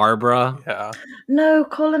Barbara. Barbara. Yeah. No,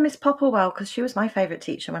 call her Miss Popplewell because she was my favourite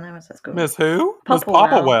teacher when I was at school. Miss who? Miss Popplewell.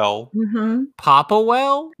 Popplewell. Mm-hmm.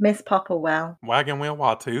 Popplewell? Miss Popplewell. Wagon Wheel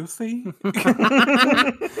Watusi?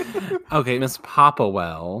 Okay, Miss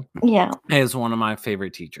Popplewell Yeah. is one of my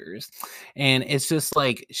favorite teachers. And it's just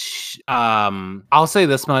like, I'll say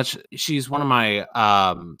this much. She's one of my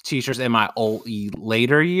teachers in my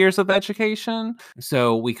later years of education.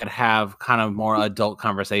 So we could have kind of more adult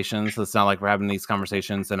conversations. It's not like we're having these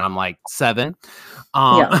conversations and I'm like 7.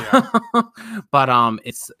 But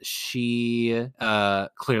she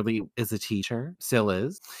clearly is a teacher, still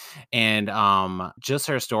is. And just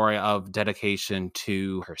her story of dedication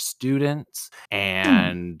to her students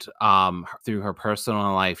and through her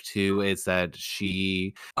personal life too is that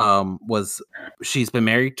she's been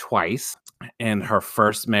married twice, and her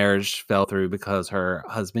first marriage fell through because her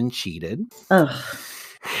husband cheated. Ugh.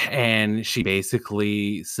 And she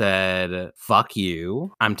basically said, fuck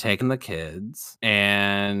you, I'm taking the kids,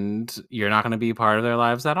 and you're not going to be a part of their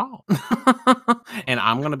lives at all. And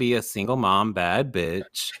I'm going to be a single mom, bad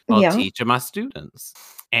bitch, while teaching my students.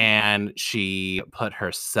 And she put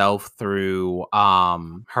herself through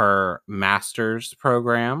her master's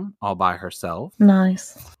program all by herself.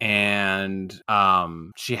 Nice. And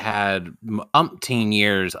she had umpteen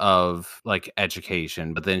years of like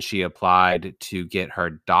education, but then she applied to get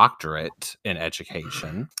her doctorate in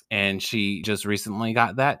education, and she just recently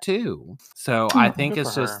got that too. So I think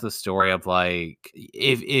it's just the story of like,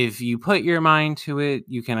 if you put your mind to it,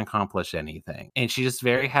 you can accomplish anything. And she just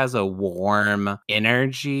has a warm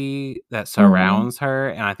energy that surrounds her.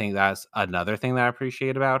 And I think that's another thing that I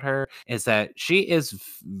appreciate about her, is that she is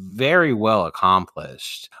very well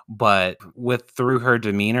accomplished, but through her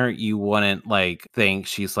demeanor, you wouldn't like think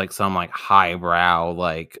she's like some like highbrow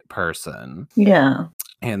like person. Yeah.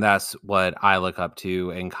 And that's what I look up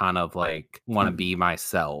to and kind of like want to be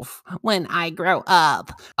myself when I grow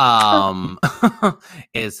up.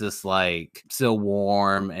 Is this like still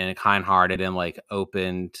warm and kind-hearted and like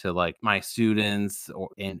open to like my students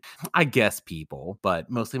and I guess people, but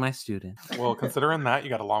mostly my students. Well, considering that,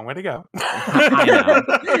 you got a long way to go. I know.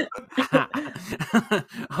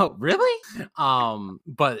 Oh, really?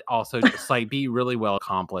 But also just like be really well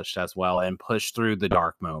accomplished as well and push through the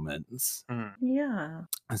dark moments. Yeah.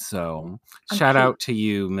 So And shout cute. out to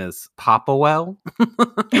you, Miss Popawell.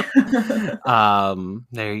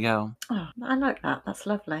 There you go. Oh, I like that. That's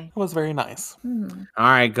lovely. It was very nice. Hmm. All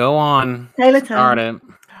right, go on. Taylor Start time. it.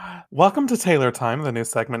 Welcome to Taylor Time, the new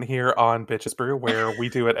segment here on Bitches Brew, where we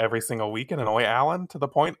do it every single week and annoy Alan to the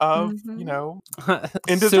point of, you know, Suicidal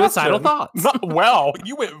indigestion. thoughts. Well,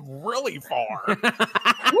 you went really far.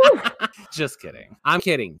 Just kidding. I'm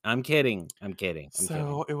kidding. I'm kidding. I'm kidding. I'm kidding.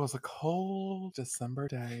 So it was a cold December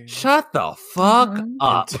day Shut the fuck Mhm. in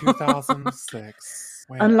up. 2006.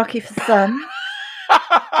 Wait. Unlucky for some.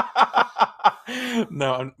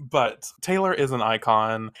 No, but Taylor is an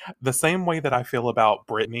icon the same way that I feel about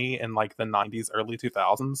Britney in like the 90s, early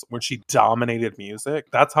 2000s, when she dominated music.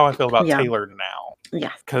 That's how I feel about Yeah. Taylor now.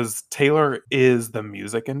 Yes. Because Taylor is the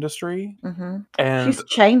music industry, Hmm. and She's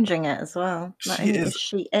changing it as well. Not she only is- is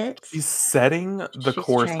she it. she's setting the She's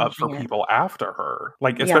course up for changing it. people after her.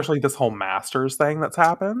 Like, Yeah. especially this whole Masters thing that's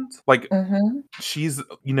happened. Like, Hmm. she's,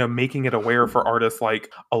 you know, making it aware for artists like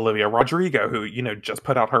Olivia Rodrigo, who, you know, just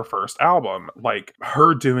put out her first album. Like,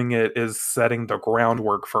 her doing it is setting the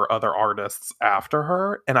groundwork for other artists after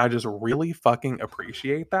her. And I just really fucking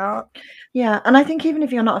appreciate that. Yeah, and I think even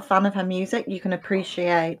if you're not a fan of her music, you can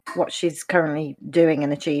appreciate what she's currently doing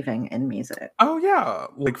and achieving in music. Oh, yeah.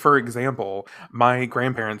 Like, for example, my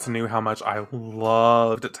grandparents knew how much I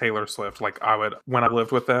loved Taylor Swift. Like, when I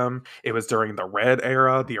lived with them, it was during the Red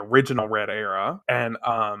era, the original Red era. And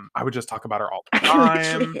I would just talk about her all the I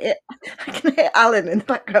can time. I can hear Alan in the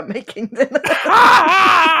background making dinner.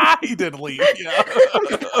 He did leave, yeah.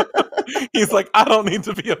 He's like, I don't need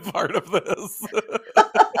to be a part of this.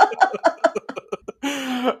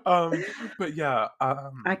 But yeah,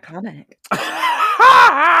 Iconic.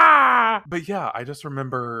 but yeah, I just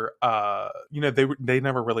remember, you know, they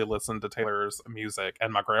never really listened to Taylor's music,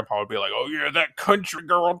 and my grandpa would be like, "Oh yeah, that country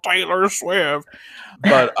girl Taylor Swift,"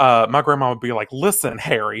 but my grandma would be like, "Listen,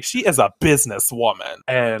 Harry, she is a businesswoman,"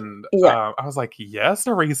 and Yeah. I was like, "Yes,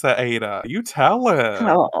 Teresa Ada, you tell him."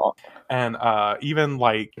 Oh, And even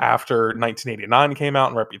like after 1989 came out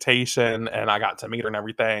and Reputation, and I got to meet her and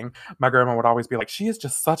everything, my grandma would always be like, "She is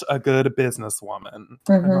just such a good businesswoman."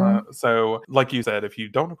 Mhm. So, like you said, if you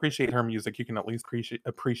don't appreciate her music, you can at least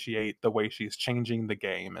appreciate the way she's changing the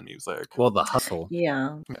game in music. Well, the hustle.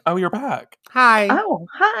 yeah. Oh, you're back. Hi. Oh,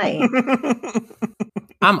 hi.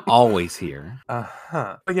 I'm always here.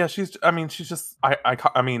 But yeah, she's just,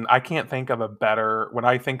 I mean, I can't think of a better, when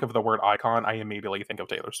I think of the word icon, I immediately think of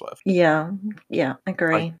Taylor Swift. Yeah,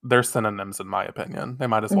 agree. Like, they're synonyms in my opinion. They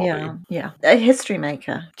might as well be. Yeah. A history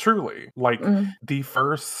maker. Truly. Like, Mm. the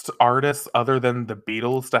first artist other than the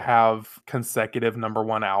Beatles to have consecutive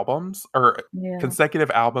 #1 albums, or Yeah. consecutive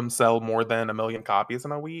albums sell more than 1 million copies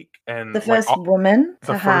in a week. And The like, first woman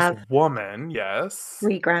the to first have woman, yes.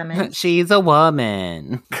 3 Grammys. She's a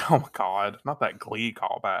woman. Oh my god, not that Glee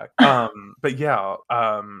callback. But yeah,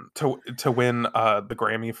 to win the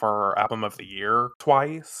Grammy for Album of the Year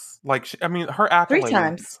twice. Like, I mean, her accolades. 3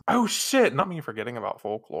 times. Oh shit, not me forgetting about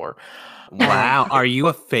Folklore. Wow. Are you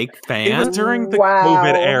a fake It was fan? during the Wow.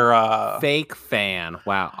 COVID era. Fake fan.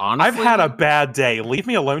 Wow. Honestly, I've had a bad day. Leave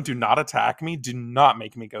me alone. Do not attack me. Do not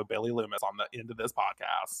make me go Billy Loomis on the end of this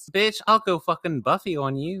podcast. bitch. I'll go fucking Buffy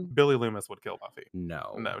on you. Billy Loomis would kill Buffy.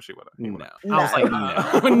 No. No, she wouldn't. He No. wouldn't. I was like,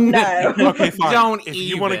 no. No. Okay, fine. Don't If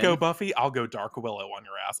you want to go even. Buffy, I'll go Dark Willow on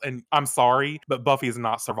your ass. And I'm sorry, but Buffy's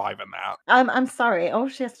not surviving that. I'm sorry. All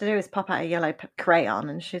she has to do is pop out a yellow crayon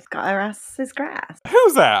and she's got her ass's grass.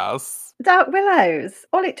 Whose ass? Dark Willows.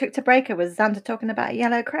 All it took to break her was Xander talking about a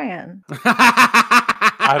yellow crayon.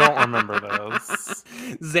 I don't remember this.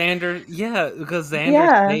 Xander, yeah, because Xander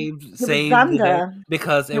Yeah, saved was the day Xander.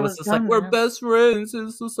 because it It was was just like we're Xander. best friends.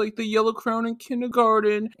 It's just like the yellow crown in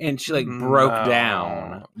kindergarten, and she like broke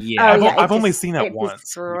down. No. Yeah, Oh, yeah, I've it only just- seen it it once. To be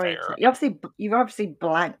destroyed fair. it. You've obviously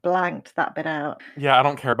blanked that bit out. Yeah, I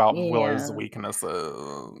don't care about Willow's Yeah.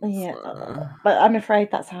 weaknesses. Yeah, but I'm afraid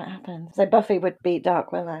that's how it happened. So Buffy would beat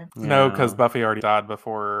Dark Willow. No, because Yeah. Buffy already died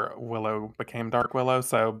before Willow became Dark Willow,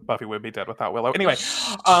 so Buffy would be dead without Willow. Anyway,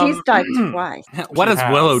 She's died twice. What She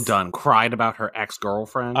has Willow has. done? Cried about her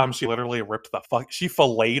ex-girlfriend? she literally ripped the fuck. She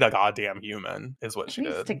filleted a goddamn human, is what she She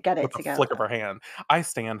needs did. to get it with a flick of together. her hand. I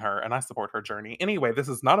stand her and I support her journey. Anyway, this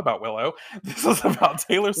is not about Willow. This is about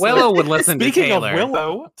Taylor Swift. Willow would listen to Speaking Taylor. of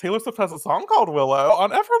Willow, Taylor Swift has a song called Willow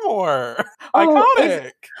on Evermore. Oh,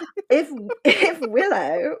 Iconic. If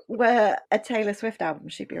Willow were a Taylor Swift album,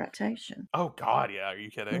 she'd be Reputation. Oh God, yeah. Are you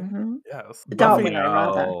kidding? Mhm. Yes. Dark Buffy- Willow,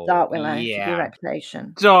 rather. No, Dark Willow should be yeah. Reputation.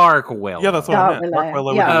 Reputation. Dark Willow. Yeah, that's what I Dark meant. Dark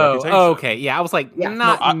Willow. Willow Yeah. would be Oh, Reputation. okay. Yeah, I was like, Yeah.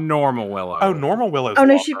 not No, normal Willow. Oh, normal Willow's Oh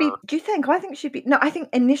no, Lover. she'd be. Do you think? I think she'd be. No, I think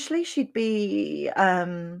initially she'd be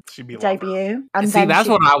She'd be Lover. debut, and See, then that's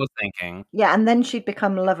she'd, what I was thinking. yeah, and then she'd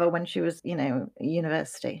become Lover when she was,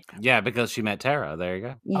 university. Yeah, because she met Tara. There you go.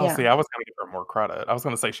 Oh, Yeah. see, I was going to give her more credit. I was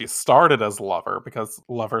going to say she started as Lover because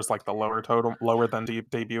Lover's like the lower than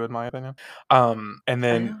debut in my opinion. And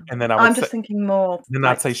then I would I'm say, just thinking more. then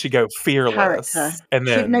like, I'd say she go Fearless, character. and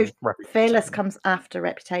She'd then know Reputation. Fearless comes after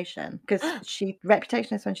Reputation because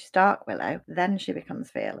Reputation is when she's Dark Willow, then she becomes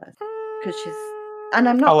Fearless because she's. And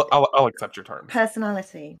I'm not I'll accept your terms.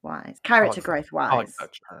 personality wise, character growth I'll wise.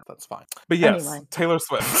 accept your terms. That's fine. But yes, Anyway. Taylor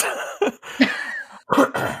Swift.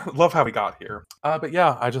 Love how we got here. But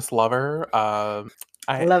yeah, I just love her.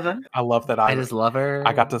 Love her. I love that I just love her.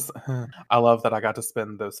 I love that I got to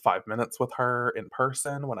spend those 5 minutes with her in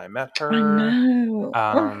person when I met her. I know.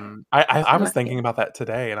 I was Lucky. thinking about that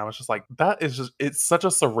today, and I was just like, that is just, it's such a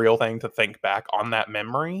surreal thing to think back on that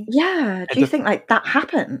memory. Yeah. Do you think like that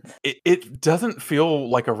happened? It doesn't feel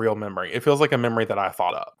like a real memory. It feels like a memory that I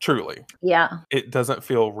thought up. Truly. Yeah. It doesn't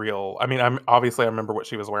feel real. I mean, I remember what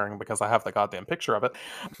she was wearing because I have the goddamn picture of it.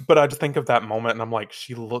 But I just think of that moment and I'm like,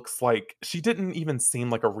 she looks like she didn't even seem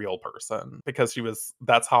like a real person because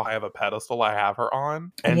that's how high of a pedestal I have her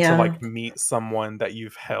on. And to Yeah. like meet someone that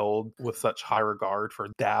you've held with such high regard for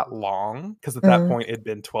that long, because at that point it'd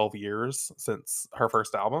been 12 years since her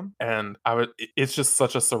first album. And it's just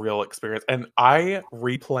such a surreal experience. And I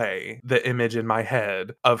replay the image in my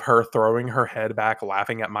head of her throwing her head back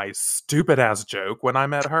laughing at my stupid ass joke when I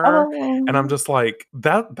met her. And I'm just like,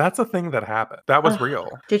 that's a thing that happened. That was real.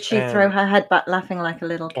 Did she throw her head back laughing like a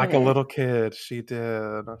little kid? Like a little kid. She did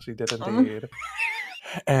indeed.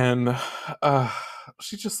 And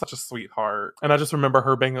she's just such a sweetheart. And I just remember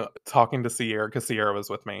her talking to Sierra because Sierra was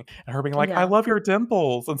with me, and her being like, "I love your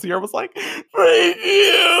dimples," and Sierra was like, "Thank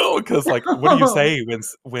you," because like, what do you say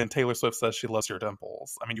when Taylor Swift says she loves your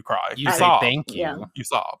dimples? I mean, you cry. You say thank you. Yeah. You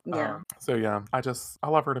sob. Yeah. So yeah, I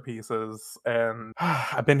love her to pieces, and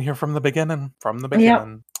I've been here from the beginning.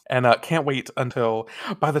 And can't wait until,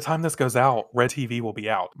 by the time this goes out, Red TV will be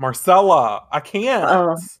out. Marcella, I can't.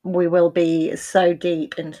 Oh, we will be so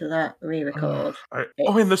deep into that re-record.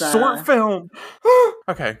 In the short film.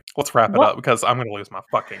 Okay, let's wrap it up because I'm going to lose my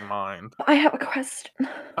fucking mind. I have a question.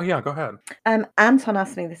 Oh yeah, go ahead. Anton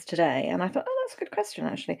asked me this today, and I thought, oh, that's a good question,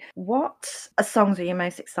 actually. What songs are you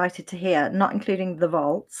most excited to hear, not including the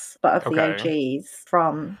vaults, but of the OGs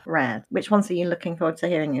from Red? Which ones are you looking forward to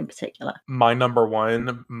hearing in particular? My number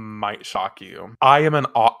one might shock you. I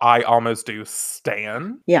almost do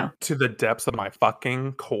stan. Yeah. To the depths of my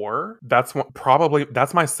fucking core. That's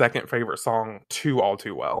my second favorite song to All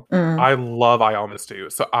Too Well. I love I Almost Do.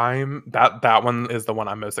 So that one is the one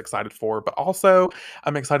I'm most excited for. But also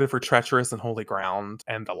I'm excited for Treacherous and Holy Ground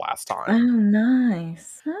and The Last Time. Oh,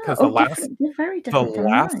 nice. Because they're very different. The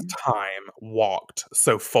last time walked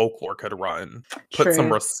so Folklore could run. Put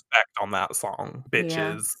some respect on that song, bitches.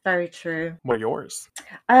 Yeah, very true. What are yours?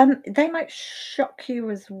 They might shock you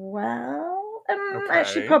as well. Okay.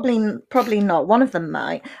 Actually, probably not. One of them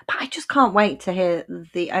might, but I just can't wait to hear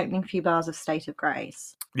the opening few bars of State of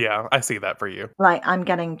Grace. Yeah, I see that for you. Like, I'm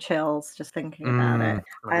getting chills just thinking about it.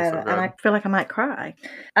 And I feel like I might cry.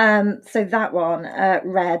 So that one,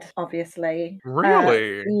 Red, obviously.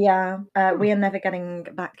 Really? Yeah. We Are Never Getting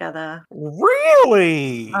Back Together.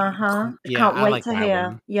 Really? Uh-huh. Yeah, Can't I wait like to that hear.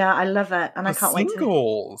 one. Yeah, I love it. And I can't wait to.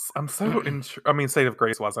 Singles. I'm so I mean, State of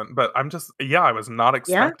Grace wasn't, but I'm just, I was not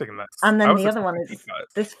expecting this. And I then was the other one expecting is, deep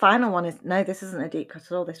cuts. this final one is, no, this isn't a deep cut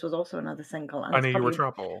at all. This was also another single. And I it's Knew You Were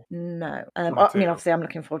probably- Trouble. No. Me I mean, too. obviously, I'm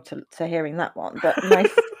looking forward to hearing that one. But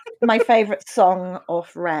my favourite song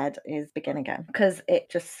off Red is Begin Again because it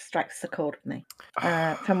just strikes a chord with me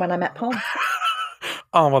from when I met Paul.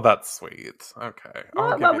 Oh, well, that's sweet. Okay.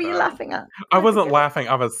 What were you laughing at? I wasn't laughing.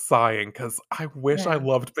 I was sighing because I wish I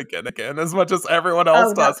loved Begin Again as much as everyone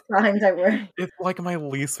else does. That's fine, don't worry. It's like my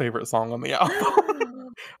least favorite song on the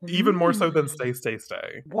album. Even more so than Stay, Stay,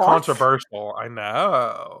 Stay. What? Controversial, I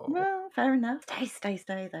know. Well, fair enough. Stay,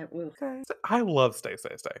 though. Ooh. I love Stay,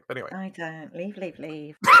 Stay, Stay. But anyway. I don't.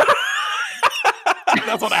 Leave.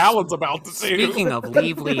 That's what Alan's about to do. Speaking of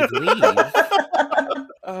leave.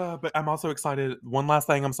 But I'm also excited. One last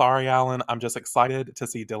thing. I'm sorry, Alan. I'm just excited to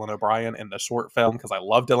see Dylan O'Brien in the short film because I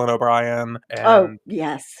love Dylan O'Brien. Oh, And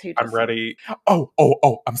yes. Who I'm doesn't? ready. Oh,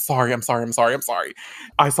 I'm sorry.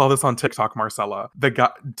 I saw this on TikTok, Marcella. The guy,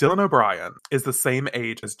 Dylan O'Brien, is the same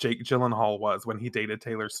age as Jake Gyllenhaal was when he dated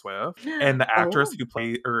Taylor Swift. And the actress who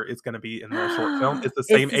played or is going to be in the short film is the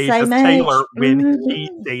same age as Taylor when he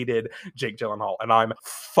dated Jake Gyllenhaal. And I'm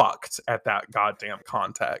fucked at that goddamn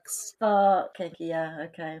context. Fuck, yeah,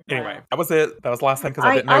 okay. Anyway, Wow. that was it. That was the last thing because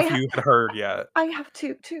I didn't know if you had heard yet. I have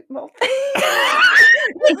two more things.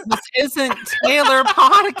 This isn't Taylor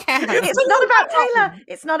podcast. It's not about Taylor.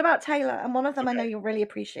 It's not about Taylor. And one of them I know you'll really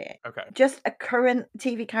appreciate. Okay. Just a current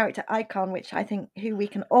TV character icon, which I think who we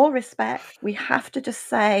can all respect. We have to just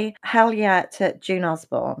say hell yeah to June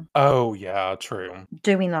Osborne. Oh, yeah, true.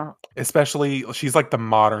 Do we not? Especially, she's like the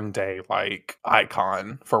modern day like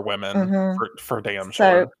icon for women for damn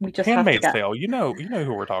sure. So we just Handmaid's have to Tale, you know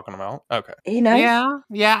who we're talking about. Okay. You know?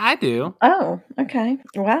 Yeah, I do. Oh, okay.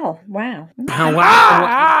 Well, wow.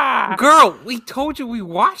 Wow. Girl, we told you we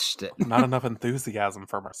watched it. Not enough enthusiasm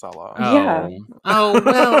for Marcella. Yeah. Oh,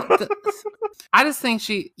 well, I just think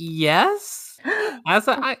yes.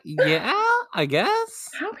 I guess.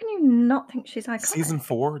 How can you not think she's iconic? Season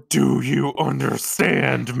 4, do you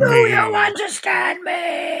understand me? Do you understand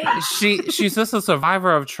me? She's just a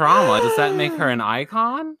survivor of trauma. Does that make her an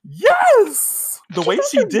icon? Yes! The way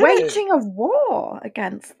she did waging a war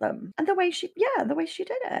against them. And the way she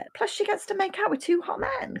did it. Plus she gets to make out with two hot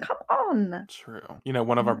men. Come on. True. You know,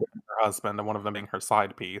 one of them being her husband and one of them being her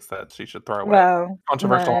side piece that she should throw away. Well,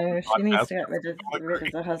 Controversial. no, she needs to get rid of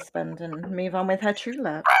her husband and move on with her true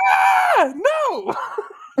love. Ah, no!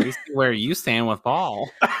 We see where you stand with Paul.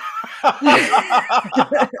 The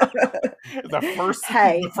first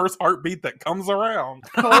heartbeat that comes around.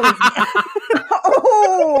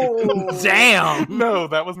 Oh, damn! No,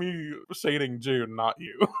 that was me shading June, not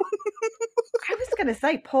you. I was gonna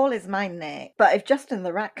say Paul is my Nick, but if Justin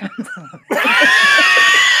the Rat comes on,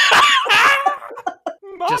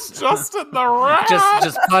 Justin the Rat.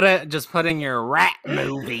 Just put in your rat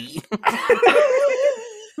movie.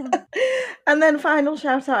 And then final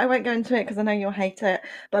shout out, I won't go into it because I know you'll hate it,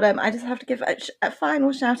 but I just have to give a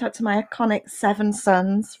final shout out to my iconic 7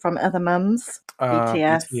 sons from Other Mums.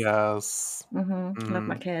 BTS. BTS. Love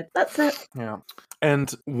my kid. That's it. Yeah.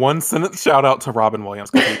 And one sentence shout out to Robin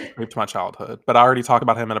Williams because he shaped my childhood. But I already talked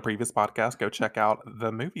about him in a previous podcast. Go check out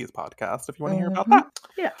the Movies podcast if you want to hear about that.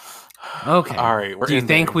 Yeah. Okay. All right. Do you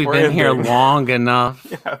think we've been here long enough?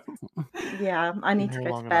 Yeah, I need to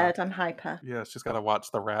go to bed. I'm hyper. Yeah, she's got to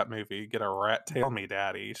watch the Rat movie. Get a Rat Tail Me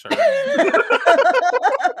Daddy shirt.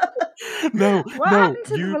 What happened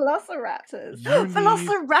to the Velociraptors?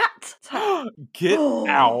 Velociraptor! Get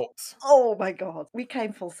out. Oh my god. We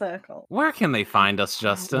came full circle. Where can they find us,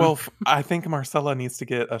 Justin? Well, I think Marcella needs to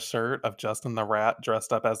get a shirt of Justin the Rat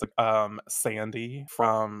dressed up as Sandy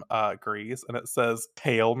from Grease, and it says,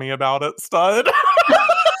 "Tell me about it, stud."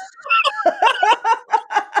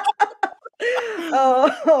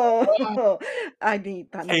 Oh, I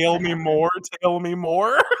need that. Tell me more.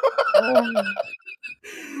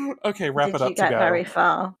 Okay, wrap it up. Did you get very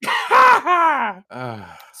far?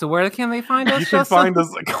 So where can they find us? You can find us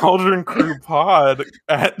at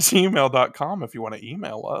cauldroncrewpod@gmail.com if you want to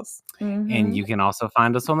email us. And you can also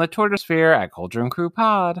find us on the Twitter sphere at Cauldron Crew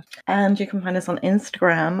Pod. And you can find us on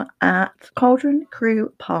Instagram at Cauldron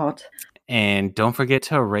Crew Pod. And don't forget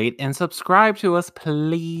to rate and subscribe to us,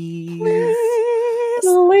 please.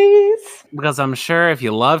 Because I'm sure if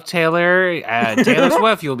you love Taylor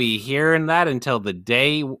Swift, you'll be hearing that until the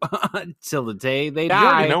day they die. You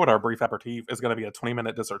already know what our brief aperitif is going to be, a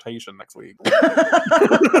 20-minute dissertation next week.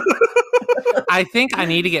 I think I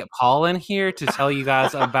need to get Paul in here to tell you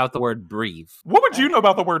guys about the word brief. What would you know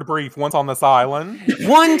about the word brief once on this island?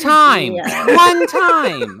 One time.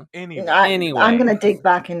 Anyway. I'm going to dig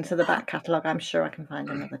back into the back catalogue. I'm sure I can find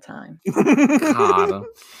another time. God.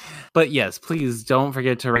 But yes, please don't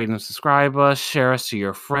forget to rate and subscribe us. Share us to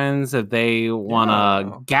your friends if they want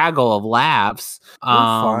a gaggle of laughs.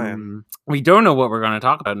 We don't know what we're going to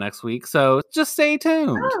talk about next week, so just stay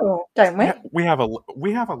tuned. Oh, don't we? We have a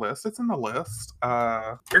list. It's in the list.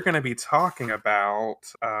 We're going to be talking about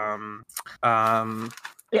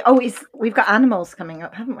we've got animals coming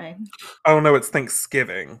up, haven't we? Oh no, it's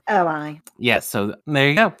Thanksgiving. Oh, yes, so there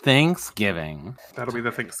you go. Thanksgiving. That'll be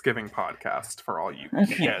the Thanksgiving podcast for all you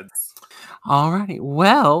kids. Alrighty.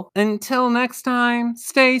 Well, until next time,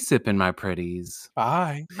 stay sipping, my pretties.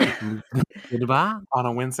 Bye. Goodbye. On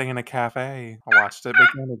a Wednesday in a cafe, I watched it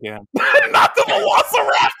begin again. Not the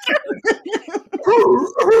Velociraptor!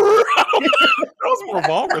 That was more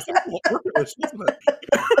walrus. That was licorice, wasn't it?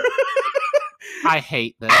 I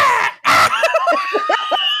hate this.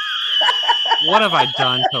 What have I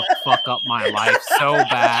done to fuck up my life so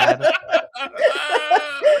bad?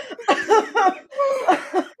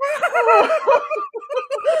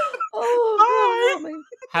 Oh, God, help me.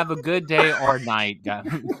 Have a good day or night, guys.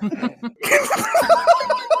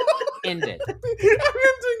 End it.